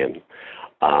meet him.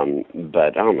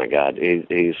 But oh my God,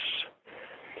 he's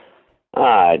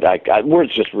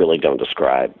words just really don't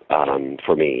describe,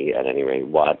 for me at any rate,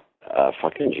 what a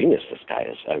fucking genius this guy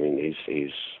is. I mean,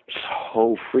 he's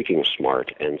so freaking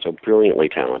smart and so brilliantly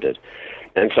talented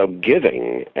and so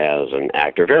giving as an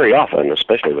actor. Very often,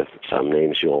 especially with some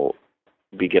names, you'll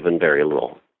be given very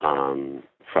little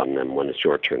from them when it's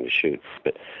your turn to shoot.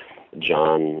 But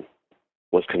John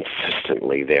was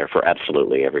consistently there for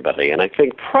absolutely everybody, and I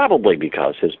think probably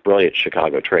because his brilliant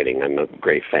Chicago training. I'm a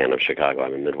great fan of Chicago.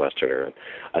 I'm a Midwesterner, and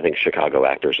I think Chicago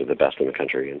actors are the best in the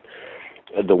country. And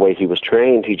the way he was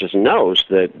trained, he just knows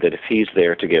that if he's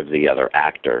there to give the other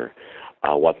actor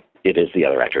what it is the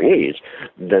other actor needs,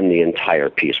 then the entire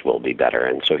piece will be better.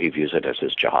 And so he views it as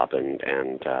his job, and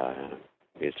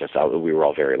it's just we were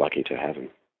all very lucky to have him.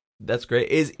 That's great.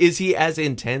 Is he as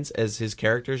intense as his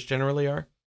characters generally are?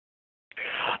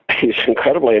 He's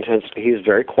incredibly intense. He's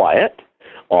very quiet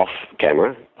off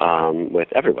camera with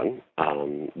everyone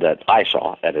that I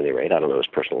saw, at any rate. I don't know his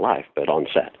personal life, but on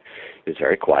set, he's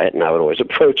very quiet, and I would always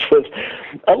approach with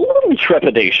a little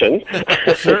trepidation.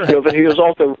 Sure. But he was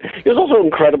also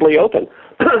incredibly open.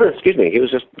 Excuse me. He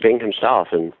was just being himself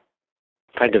and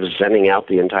kind of zenning out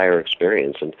the entire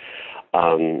experience. And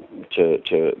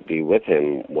to be with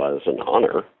him was an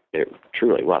honor. It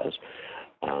truly was.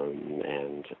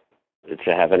 And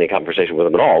to have any conversation with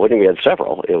him at all, when we had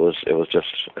several, it was just,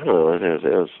 I don't know, it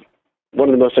was one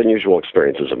of the most unusual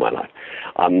experiences of my life.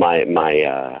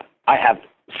 I have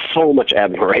so much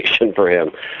admiration for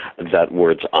him that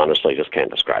words honestly just can't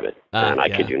describe it. And I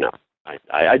kid you not.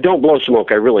 I don't blow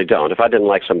smoke. I really don't. If I didn't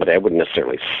like somebody, I wouldn't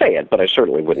necessarily say it, but I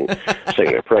certainly wouldn't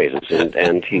sing their praises.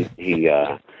 And he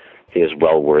he is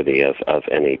well worthy of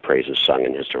any praises sung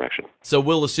in his direction. So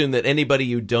we'll assume that anybody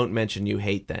you don't mention you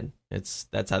hate then. That's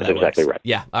how that works. Exactly right.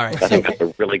 Yeah, all right. I think that's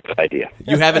a really good idea.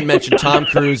 You haven't mentioned Tom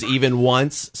Cruise even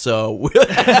once, so...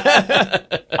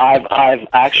 I've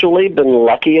actually been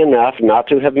lucky enough not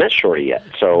to have met Shorty yet,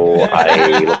 so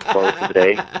I look forward to the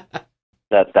day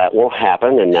that will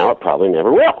happen, and now it probably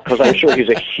never will, because I'm sure he's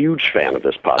a huge fan of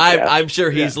this podcast. I'm sure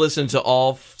he's listened to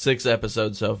all 6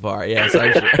 episodes so far, yes,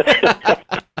 I'm sure.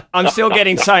 I'm still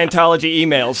getting Scientology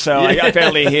emails, so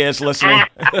apparently he is listening.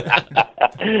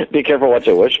 Be careful what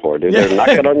you wish for, dude. They're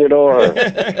knocking on your door.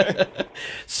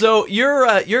 So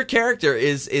your character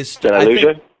is Did I lose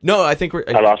you? No, I think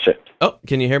I lost you. Oh,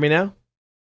 can you hear me now?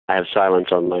 I have silence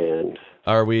on my end.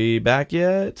 Are we back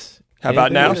yet? How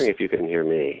about now? I'm wondering if you can hear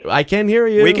me. I can hear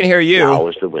you. We can hear you. Now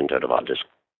is the window of objects.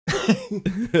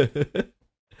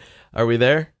 Are we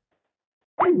there?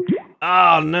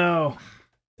 Oh, no.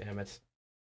 Damn it.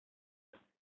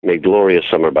 May glorious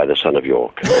summer by the son of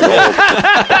York.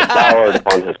 Showered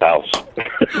upon his house.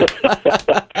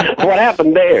 What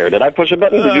happened there? Did I push a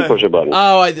button? Did you push a button?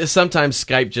 Oh, sometimes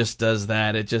Skype just does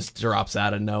that. It just drops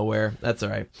out of nowhere. That's all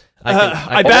right.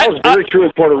 I bet that was very true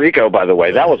in Puerto Rico, by the way.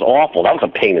 That was awful. That was a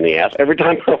pain in the ass. Every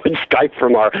time I would Skype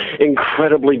from our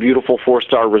incredibly beautiful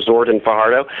 4-star resort in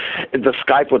Fajardo, the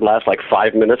Skype would last like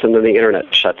 5 minutes, and then the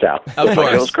internet shuts out. Of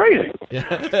course. It was crazy.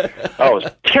 Oh, it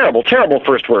was terrible, terrible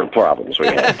first world problems we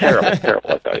had.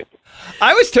 Terrible, I tell you.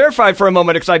 I was terrified for a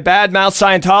moment because I badmouthed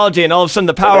Scientology, and all of a sudden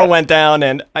the power went down,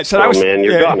 and I said, "Oh man,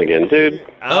 you're gone again, dude."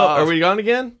 Oh, are we gone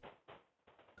again?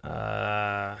 All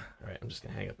right, I'm just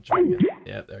gonna hang up and try again.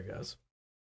 Yeah, there it goes.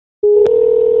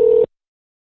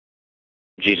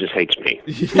 Jesus hates me.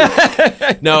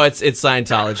 No, it's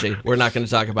Scientology. We're not going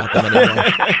to talk about them anymore.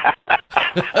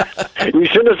 You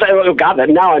shouldn't have said, "Oh God!"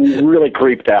 Now I'm really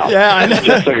creeped out. Yeah, I know.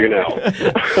 Just so you know,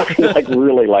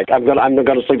 I'm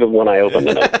gonna sleep with one eye open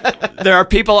tonight. There are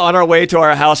people on our way to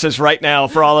our houses right now.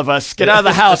 For all of us, get out of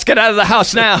the house! Get out of the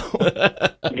house now!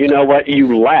 You know what?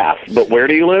 You laugh, but where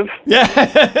do you live? Yeah,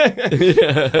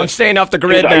 I'm staying off the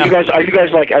grid Dude, now. Are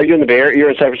you in the Bay Area?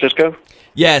 You're in San Francisco?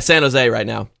 Yeah, San Jose right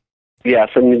now. Yes,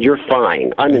 and you're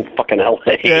fine. I'm in fucking LA.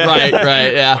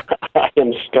 Right, yeah. I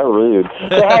am screwed.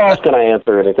 So how else can I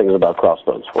answer anything about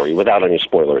Crossbones for you without any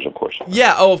spoilers, of course?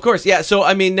 Yeah, of course. Yeah, so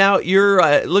I mean, now you're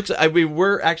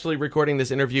we're actually recording this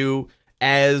interview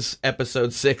as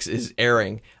episode 6 is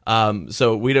airing.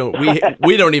 So we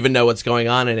don't even know what's going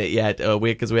on in it yet,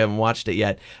 because we haven't watched it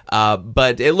yet.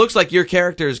 But it looks like your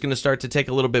character is going to start to take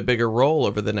a little bit bigger role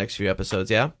over the next few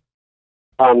episodes. Yeah.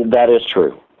 That is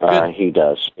true. He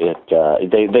does.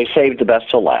 They saved the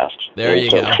best till last. There you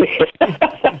go.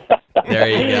 There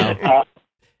you go.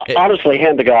 Honestly,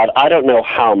 hand to God, I don't know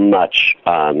how much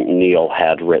Neil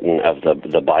had written of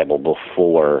the Bible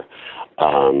before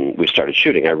we started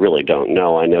shooting. I really don't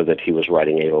know. I know that he was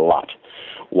writing a lot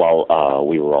while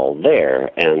we were all there,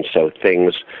 and so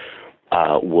things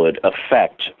would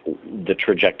affect the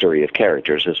trajectory of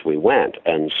characters as we went.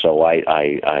 And so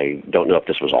I don't know if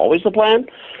this was always the plan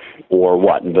or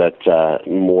what, but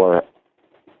more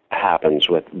happens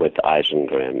with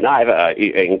Eisengrim. Now, I have an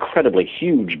incredibly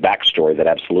huge backstory that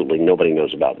absolutely nobody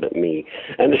knows about but me,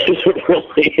 and this isn't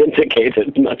really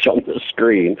indicated much on the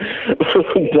screen,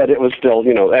 but it was still,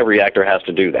 every actor has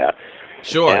to do that.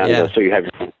 Sure, and, yeah. So you have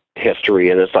history,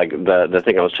 and it's like the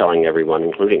thing I was telling everyone,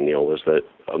 including Neil, was that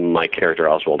my character,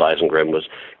 Oswald Eisengrim, was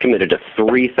committed to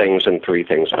 3 things and 3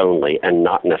 things only, and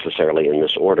not necessarily in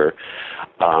this order.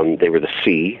 They were the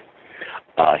sea,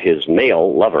 his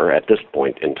male lover at this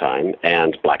point in time,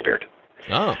 and Blackbeard.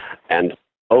 Oh. And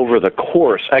over the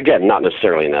course, again, not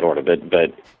necessarily in that order,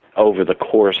 but over the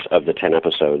course of the 10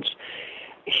 episodes,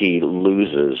 he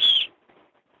loses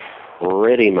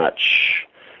pretty much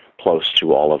close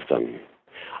to all of them.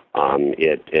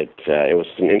 It was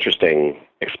an interesting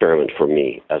experiment for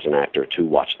me as an actor to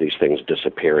watch these things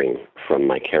disappearing from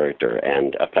my character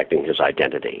and affecting his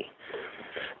identity.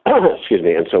 Excuse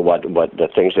me. And so what the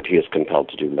things that he is compelled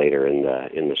to do later in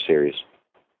the series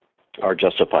are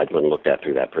justified when looked at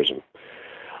through that prism.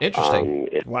 Interesting.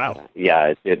 Wow.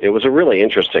 Yeah, it was a really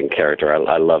interesting character.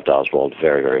 I loved Oswald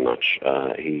very, very much.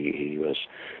 He was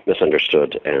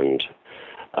misunderstood and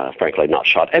frankly not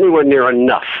shot anywhere near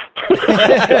enough.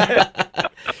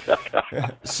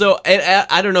 So, and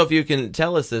I don't know if you can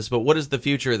tell us this, but what does the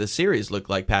future of the series look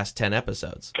like past 10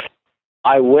 episodes?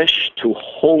 I wish to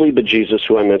holy bejesus,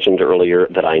 who I mentioned earlier,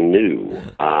 that I knew.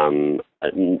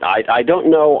 I don't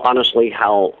know, honestly,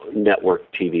 how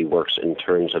network TV works in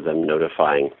terms of them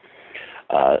notifying,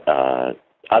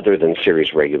 other than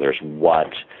series regulars,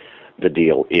 what the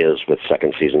deal is with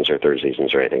second seasons or third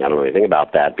seasons or anything. I don't know anything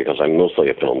about that because I'm mostly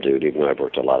a film dude, even though I've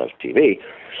worked a lot of TV.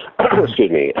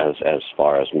 Excuse me, as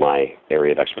far as my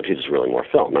area of expertise is really more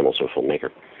film. I'm also a filmmaker.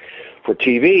 For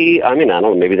TV, I mean, I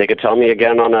don't know, maybe they could tell me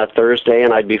again on a Thursday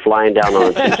and I'd be flying down on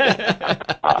a Tuesday.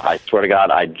 I swear to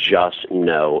God, I just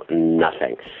know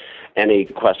nothing. Any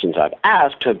questions I've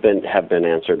asked have been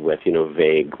answered with,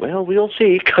 vague, well, we'll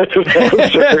see kind of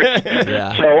answers.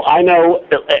 Yeah. So I know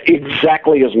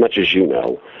exactly as much as you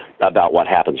know about what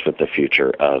happens with the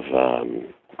future of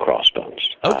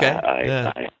Crossbones.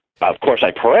 Okay. Of course,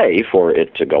 I pray for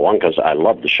it to go on because I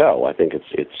love the show. I think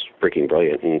it's freaking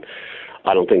brilliant, and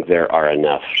I don't think there are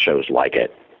enough shows like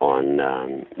it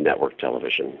on network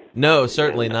television. No,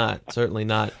 certainly not. Certainly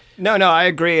not. No, I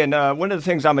agree. And one of the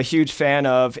things I'm a huge fan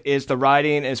of is the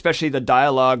writing, and especially the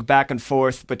dialogue back and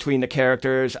forth between the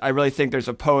characters. I really think there's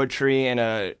a poetry and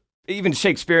a even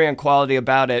Shakespearean quality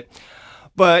about it.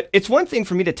 But it's one thing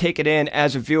for me to take it in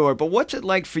as a viewer, but what's it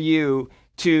like for you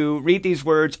to read these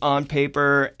words on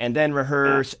paper and then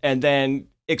rehearse and then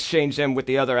exchange them with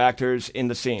the other actors in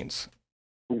the scenes?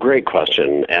 Great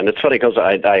question. And it's funny because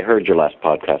I heard your last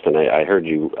podcast and I heard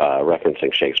you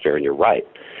referencing Shakespeare, and you're right.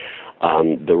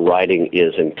 The writing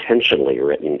is intentionally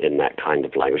written in that kind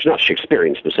of language, not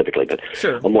Shakespearean specifically, but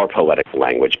sure, a more poetic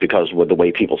language, because with the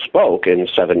way people spoke in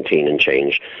 17 and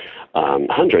change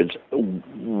hundreds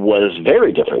was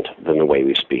very different than the way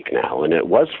we speak now, and it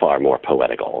was far more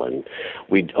poetical, and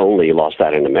we only lost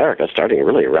that in America starting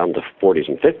really around the 40s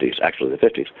and 50s, actually the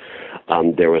 50s.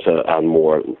 There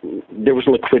was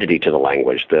liquidity to the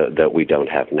language that we don't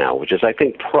have now, which is, I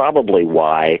think, probably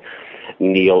why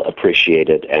Neil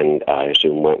appreciated and I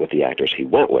assume went with the actors he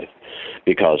went with,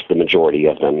 because the majority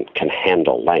of them can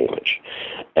handle language.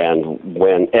 And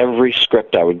when every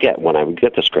script I would get, when I would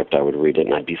get the script, I would read it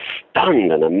and I'd be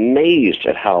stunned and amazed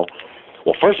at how,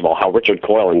 well, first of all, how Richard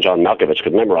Coyle and John Malkovich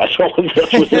could memorize all of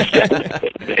this with this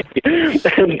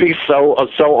and be so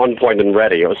on point and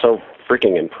ready. It was so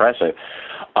freaking impressive.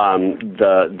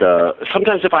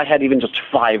 Sometimes if I had even just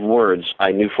 5 words,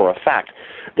 I knew for a fact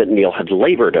that Neil had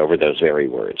labored over those very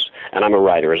words. And I'm a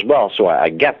writer as well, so I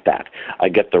get that. I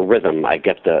get the rhythm, I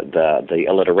get the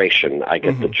alliteration, I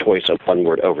get the choice of one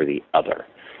word over the other.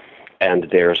 And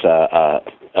there's a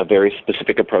very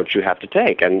specific approach you have to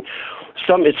take. And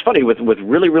it's funny, with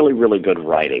really, really, really good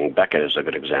writing, Becca is a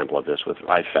good example of this,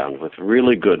 I've found, with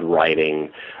really good writing,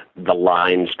 the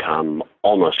lines come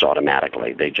almost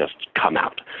automatically. They just come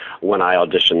out. When I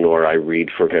audition or I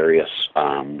read for various,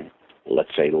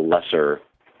 let's say, lesser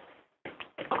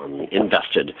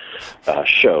invested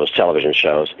shows, television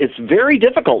shows, it's very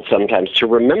difficult sometimes to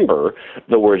remember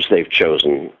the words they've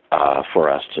chosen for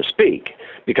us to speak,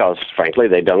 because frankly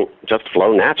they don't just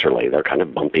flow naturally. They're kind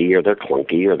of bumpy, or they're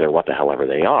clunky, or they're what the hell ever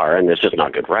they are, and it's just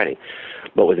not good writing.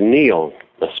 But with Neil,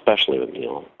 especially with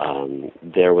Neil,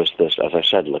 there was this, as I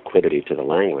said, liquidity to the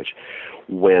language.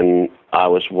 When I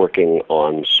was working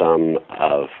on some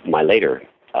of my later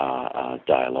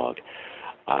dialogue,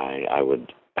 I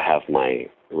would have my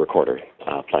recorder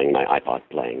playing, my iPod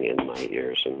playing in my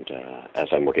ears, and as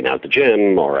I'm working out at the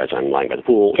gym or as I'm lying by the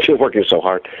pool, working so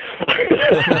hard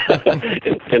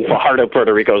in Fajardo,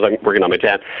 Puerto Rico, as I'm working on my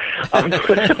tan,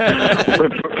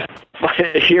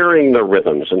 hearing the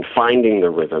rhythms and finding the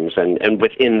rhythms, and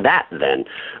within that then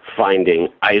finding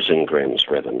Eisengrim's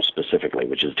rhythms specifically,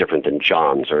 which is different than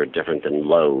John's or different than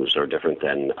Lowe's or different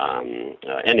than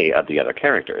any of the other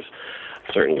characters,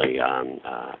 certainly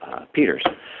Peter's.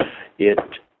 I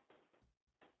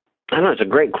don't know, it's a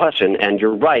great question, and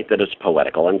you're right that it's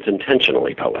poetical, and it's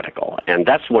intentionally poetical. And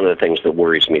that's one of the things that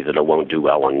worries me, that it won't do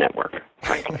well on network,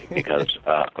 frankly, because,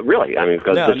 really, I mean,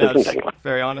 because this isn't England.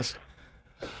 Very honest.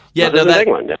 Yeah, this isn't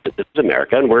England. This is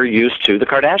America, and we're used to the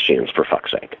Kardashians, for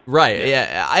fuck's sake. Right,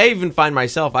 yeah. I even find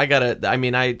myself, I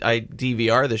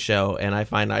DVR the show, and I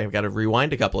find I've got to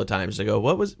rewind a couple of times to go,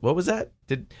 what was that?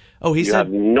 He said... You have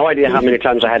no idea how many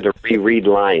times I had to reread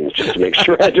lines just to make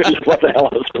sure I knew what the hell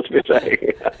I was supposed to be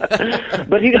saying.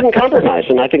 But he didn't compromise,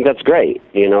 and I think that's great,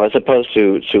 as opposed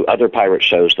to other pirate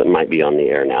shows that might be on the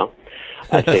air now.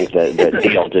 I think that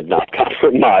Neil did not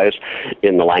compromise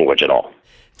in the language at all.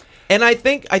 And I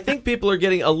think people are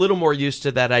getting a little more used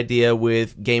to that idea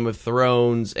with Game of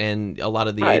Thrones and a lot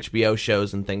of the HBO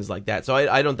shows and things like that. So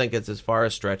I don't think it's as far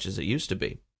a stretch as it used to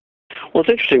be. Well, it's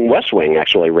interesting. West Wing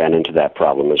actually ran into that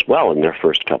problem as well in their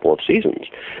first couple of seasons,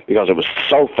 because it was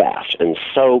so fast and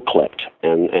so clipped.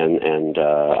 And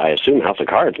I assume House of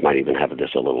Cards might even have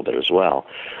this a little bit as well.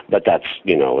 But that's,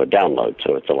 a download,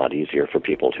 so it's a lot easier for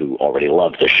people who already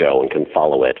love the show and can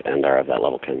follow it and are of that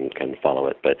level can follow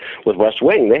it. But with West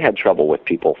Wing, they had trouble with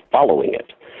people following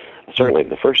it. certainly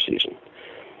the first season,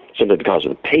 simply because of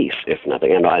the pace, if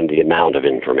nothing, and the amount of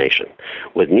information.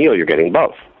 With Neo, you're getting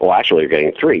both. Well, actually, you're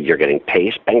getting three. You're getting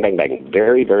pace, bang, bang, bang,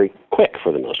 very, very quick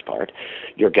for the most part.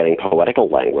 You're getting poetical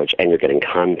language, and you're getting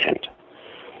content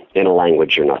in a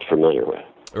language you're not familiar with.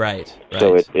 Right.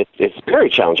 So it's very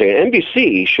challenging. And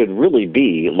NBC should really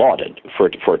be lauded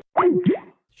for.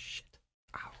 Shit!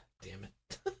 Ow! Damn it!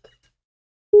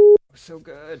 So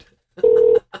good.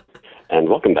 And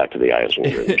welcome back to the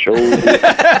Eisengrim Show.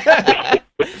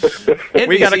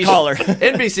 We got a caller.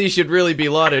 NBC should really be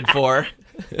lauded for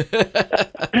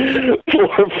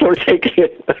taking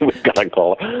we've got a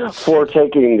caller for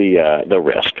taking the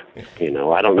risk.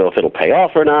 I don't know if it'll pay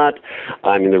off or not.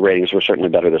 I mean, the ratings were certainly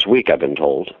better this week, I've been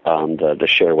told. The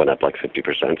share went up like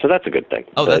 50%, so that's a good thing.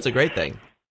 Oh, that's a great thing.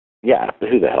 Yeah,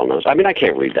 who the hell knows? I mean, I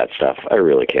can't read that stuff. I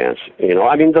really can't.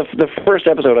 I mean, the first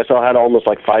episode I saw had almost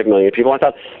like 5 million people. I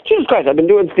thought, Jesus Christ, I've been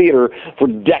doing theater for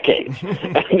decades.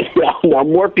 And now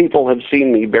more people have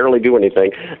seen me barely do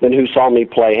anything than who saw me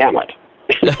play Hamlet.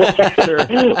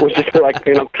 Which is like,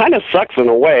 kind of sucks in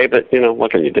a way, but,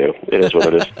 what can you do? It is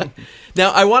what it is.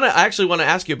 Now, I actually want to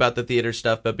ask you about the theater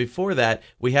stuff, but before that,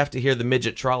 we have to hear the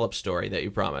midget trollop story that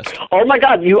you promised. Oh, my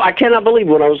God. I cannot believe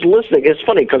when I was listening. It's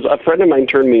funny because a friend of mine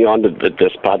turned me on to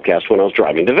this podcast when I was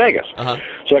driving to Vegas. Uh-huh.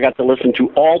 So I got to listen to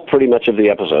all pretty much of the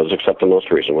episodes, except the most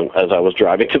recent one, as I was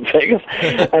driving to Vegas.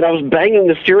 And I was banging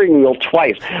the steering wheel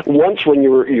twice. Once when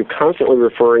you're constantly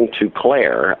referring to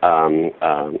Claire,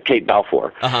 Kate Balfour,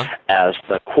 uh-huh, as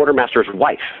the quartermaster's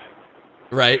wife.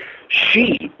 Right.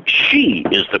 She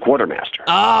is the quartermaster.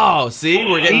 Oh, see,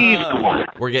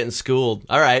 we're getting schooled.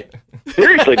 All right.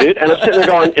 Seriously, dude. And I'm sitting there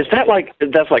going,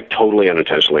 that's like totally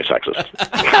unintentionally sexist.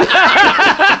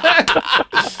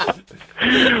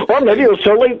 Or maybe it was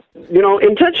totally,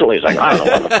 intentionally. It's like, I don't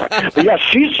know what the fuck. But yeah,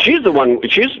 she's the one.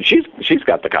 She's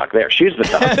got the cock there. She's the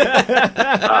top.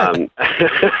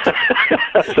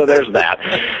 So there's that.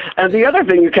 And the other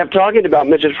thing you kept talking about,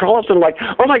 midget trollops, and I'm like,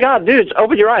 oh my God, dudes,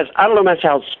 open your eyes. I don't know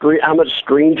how much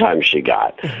screen time she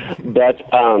got, but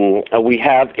we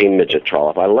have a midget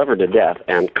trollop. I love her to death,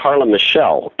 and Carla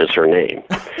Michelle is her name.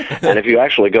 And if you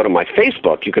actually go to my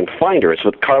Facebook, you can find her. It's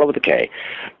with Carla with a K,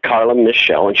 Carla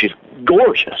Michelle, and she's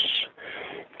gorgeous.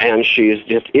 And she's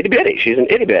just itty-bitty. She's an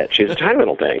itty-bit. She's a tiny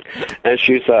little thing. And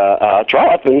she's a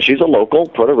trollop, and she's a local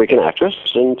Puerto Rican actress,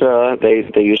 and they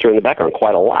used her in the background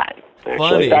quite a lot. Actually.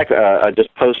 Funny. In fact,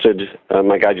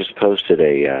 my guy just posted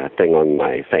a thing on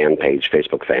my fan page,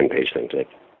 Facebook fan page thing today,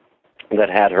 that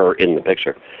had her in the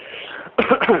picture.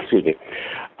 Excuse me.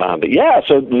 But yeah,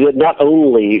 so not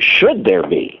only should there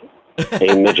be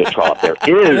a midget trollop, there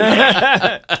is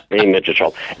a midget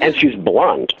trollop, and she's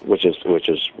blonde, which is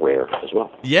rare as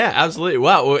well. Yeah, absolutely.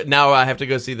 Wow. Now I have to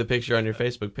go see the picture on your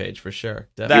Facebook page for sure.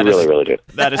 Definitely. You really do.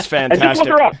 That is fantastic. And just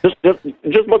look her up.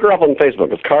 Just look her up on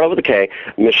Facebook. It's Carla with a K,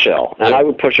 Michelle. And I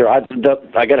would push her. I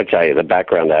got to tell you, the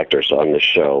background actors on this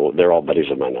show, they're all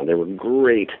buddies of mine now. They were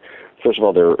great. First of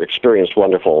all, they're experienced,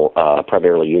 wonderful,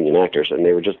 primarily union actors, and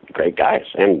they were just great guys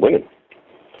and women.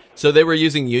 So they were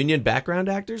using union background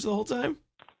actors the whole time?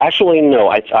 Actually, no.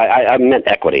 I meant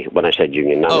equity when I said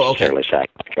union, not necessarily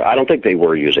SAG-AFTRA. I don't think they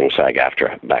were using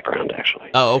SAG-AFTRA background, actually.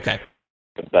 Oh, okay.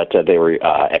 But they were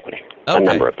equity, a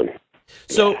number of them.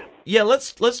 So, yeah,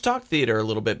 let's talk theater a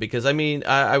little bit, because, I mean,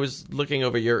 I was looking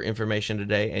over your information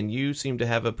today, and you seem to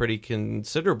have a pretty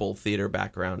considerable theater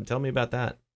background. Tell me about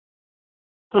that.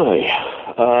 Oh, yeah.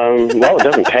 Well, it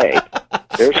doesn't pay.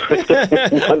 There's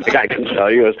one thing I can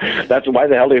tell you is that's why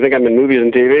the hell do you think I'm in movies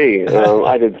and TV?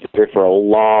 I did theater for a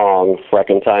long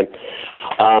frickin' time.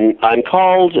 I'm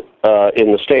called,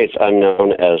 in the States, I'm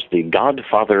known as the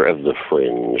godfather of the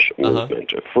fringe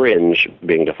movement. Fringe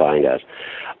being defined as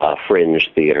fringe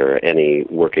theater, any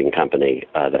working company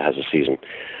that has a season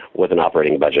with an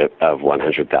operating budget of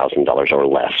 $100,000 or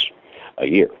less a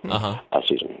year, a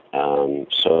season.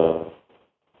 So...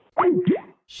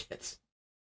 Shit.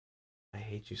 I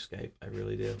hate you, Skype. I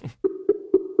really do.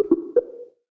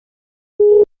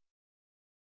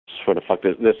 Sort of fuck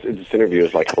this interview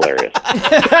is like hilarious.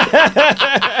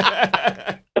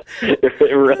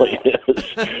 It really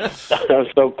is.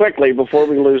 So quickly, before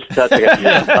we lose touch again,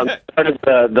 started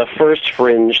the first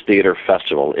Fringe Theater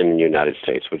Festival in the United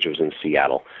States, which was in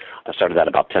Seattle. I started that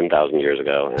about 10,000 years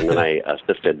ago, and then I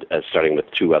assisted, starting with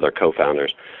two other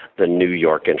co-founders, the New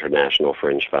York International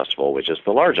Fringe Festival, which is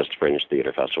the largest Fringe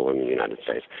Theater Festival in the United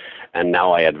States. And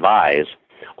now I advise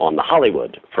on the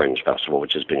Hollywood Fringe Festival,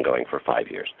 which has been going for 5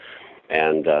 years.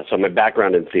 And so my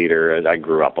background in theater, I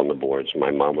grew up on the boards. My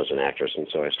mom was an actress, and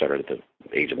so I started at the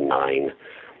age of 9,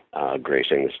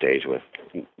 gracing the stage with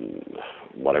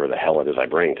whatever the hell it is I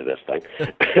bring to this thing.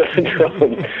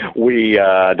 We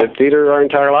did theater our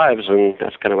entire lives, and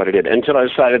that's kind of what I did until I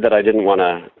decided that I didn't want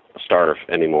to starve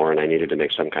anymore, and I needed to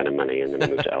make some kind of money, and then I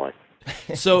moved to LA.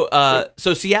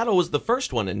 So Seattle was the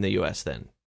first one in the U.S. then?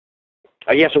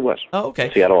 Yes, it was. Oh,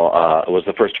 okay. Seattle was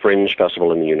the first fringe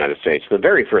festival in the United States. The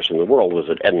very first in the world was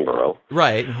at Edinburgh.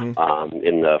 Right.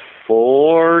 In the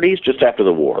 40s, just after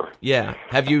the war. Yeah.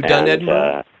 Have you done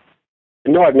Edinburgh?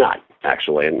 No, I've not,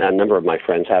 actually. And a number of my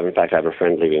friends have. In fact, I have a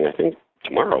friend leaving, I think,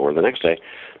 tomorrow or the next day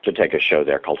to take a show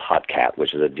there called Hot Cat,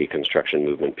 which is a deconstruction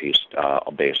movement piece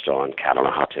based on Cat on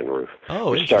a Hot Tin Roof.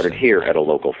 Oh, which started here at a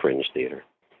local fringe theater.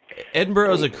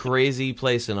 Edinburgh is a crazy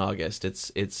place in August.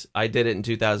 It's I did it in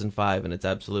 2005, and it's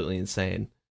absolutely insane.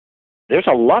 There's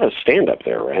a lot of stand-up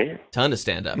there, right? Ton of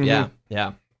stand-up, yeah.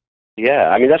 Yeah,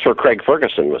 I mean, that's where Craig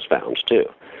Ferguson was found, too.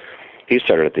 He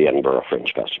started at the Edinburgh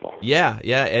Fringe Festival. Yeah,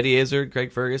 Eddie Izzard,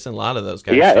 Craig Ferguson, a lot of those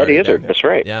guys. Yeah, Eddie Izzard, that's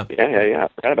right. Yeah. I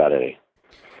forgot about Eddie.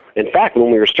 In fact,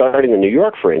 when we were starting the New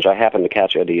York Fringe, I happened to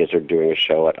catch Eddie Izzard doing a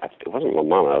show at, it wasn't La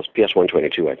Mama, it was PS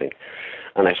 122, I think.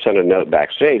 And I sent a note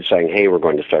backstage saying, hey, we're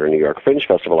going to start a New York Fringe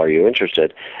Festival. Are you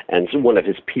interested? And one of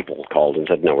his people called and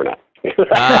said, no, we're not. So,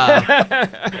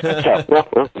 well,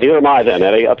 neither am I then,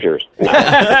 Eddie. Up yours. No.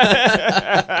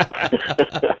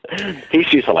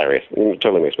 She's hilarious. It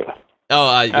totally makes me laugh.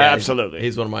 Oh, yeah. Absolutely.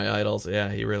 He's one of my idols.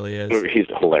 Yeah, he really is. He's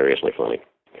hilariously funny.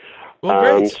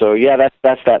 Well, great. So, yeah,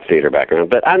 that's that theater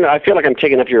background. But I don't know, I feel like I'm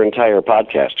taking up your entire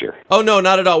podcast here. Oh, no,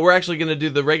 not at all. We're actually going to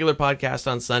do the regular podcast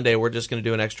on Sunday. We're just going to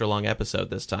do an extra long episode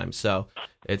this time. So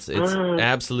it's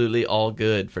absolutely all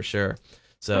good for sure.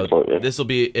 So this will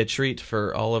be a treat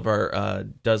for all of our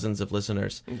dozens of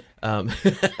listeners.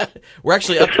 We're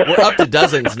actually up to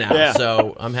dozens now, yeah.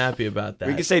 So I'm happy about that.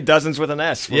 We can say dozens with an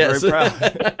S. We're very proud.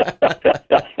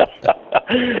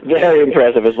 Very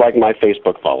impressive. It's like my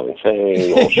Facebook following.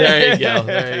 There you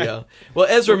go. Well,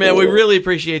 Ezra, man, we really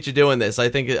appreciate you doing this. I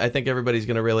think everybody's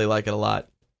going to really like it a lot.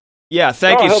 Yeah,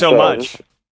 thank you so much.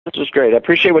 This is great. I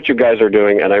appreciate what you guys are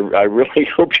doing, and I really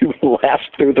hope you last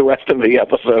through the rest of the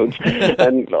episodes,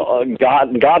 and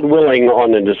God willing,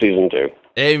 on into season 2.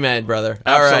 Amen, brother.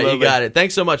 All Absolutely. right, you got it.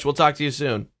 Thanks so much. We'll talk to you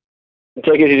soon.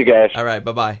 Take it easy, guys. All right,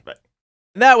 bye-bye. Bye.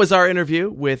 That was our interview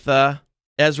with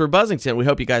Ezra Buzzington. We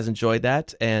hope you guys enjoyed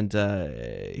that, and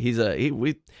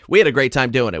we had a great time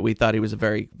doing it. We thought he was a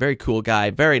very, very cool guy.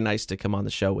 Very nice to come on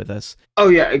the show with us. Oh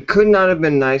yeah, it could not have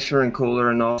been nicer and cooler,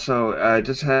 and also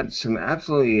just had some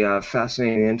absolutely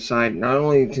fascinating insight, not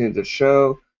only into the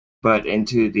show, but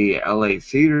into the LA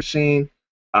theater scene.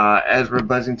 Ezra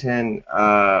Buzzington,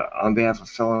 on behalf of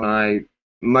Phil and I,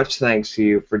 much thanks to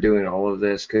you for doing all of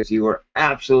this, because you were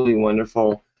absolutely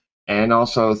wonderful. And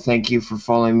also, thank you for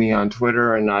following me on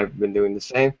Twitter, and I've been doing the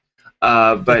same.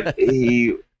 But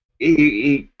he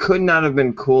could not have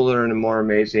been cooler and more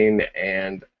amazing,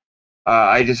 and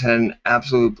I just had an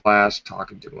absolute blast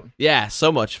talking to him. Yeah,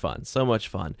 so much fun.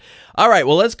 All right,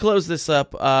 well, let's close this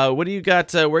up. What do you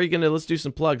got? Where are you going to, let's do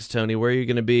some plugs, Tony. Where are you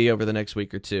going to be over the next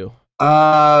week or two?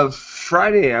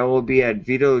 Friday I will be at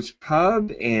Vito's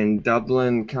Pub in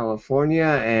Dublin, California,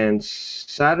 and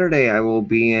Saturday I will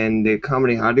be in the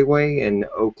Comedy Hideaway in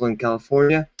Oakland,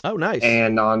 California. Oh, nice.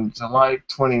 And on July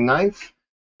 29th,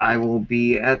 I will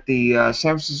be at the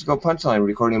San Francisco Punchline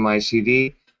recording my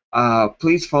CD.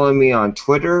 Please follow me on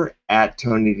Twitter at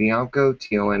Tony Diamco,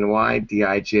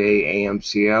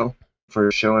 TonyDiamco,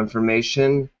 for show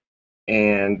information,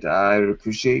 and I would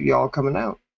appreciate y'all coming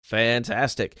out.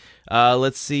 Fantastic.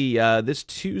 Let's see. This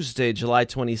Tuesday, July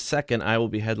 22nd, I will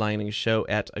be headlining a show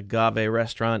at Agave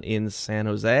Restaurant in San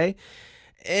Jose.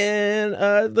 And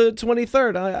the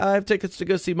 23rd, I have tickets to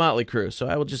go see Motley Crue, so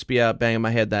I will just be banging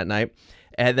my head that night.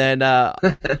 And then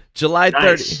July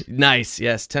 30th, nice,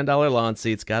 yes, $10 lawn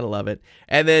seats, gotta love it.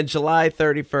 And then July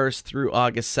 31st through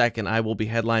August 2nd, I will be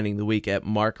headlining the week at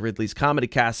Mark Ridley's Comedy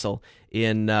Castle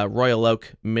in Royal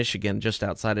Oak, Michigan, just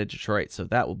outside of Detroit. So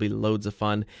that will be loads of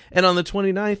fun. And on the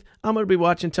 29th, I'm going to be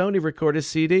watching Tony record his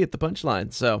CD at the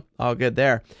Punchline. So all good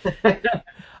there.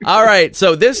 All right.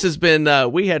 So this has been,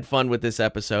 we had fun with this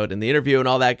episode and the interview and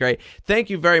all that great. Thank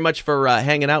you very much for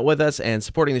hanging out with us and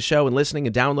supporting the show and listening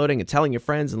and downloading and telling your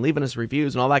friends and leaving us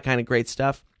reviews and all that kind of great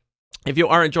stuff. If you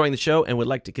are enjoying the show and would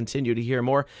like to continue to hear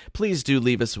more, please do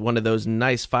leave us one of those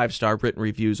nice 5-star written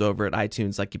reviews over at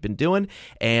iTunes like you've been doing.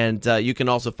 And you can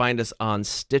also find us on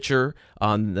Stitcher,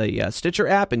 on the Stitcher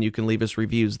app, and you can leave us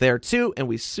reviews there too. And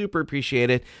we super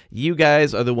appreciate it. You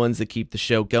guys are the ones that keep the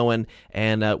show going.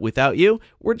 And without you,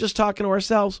 we're just talking to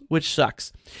ourselves, which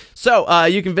sucks. So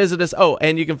you can visit us. Oh,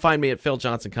 and you can find me at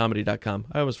philjohnsоncomedy.com.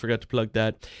 I almost forgot to plug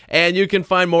that. And you can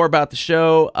find more about the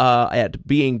show at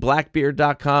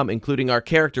beingblackbeard.com, including including our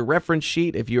character reference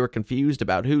sheet. If you're confused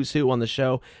about who's who on the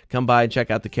show, come by and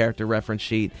check out the character reference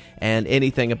sheet and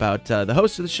anything about the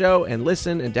host of the show and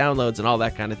listen and downloads and all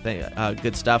that kind of thing,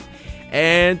 good stuff.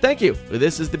 And thank you.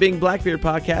 This is the Being Blackbeard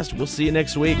podcast. We'll see you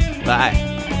next week. Bye.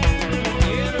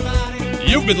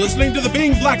 You've been listening to the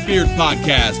Being Blackbeard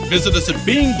podcast. Visit us at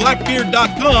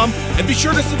beingblackbeard.com and be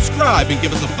sure to subscribe and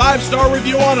give us a 5-star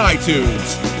review on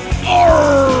iTunes.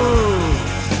 Arrgh!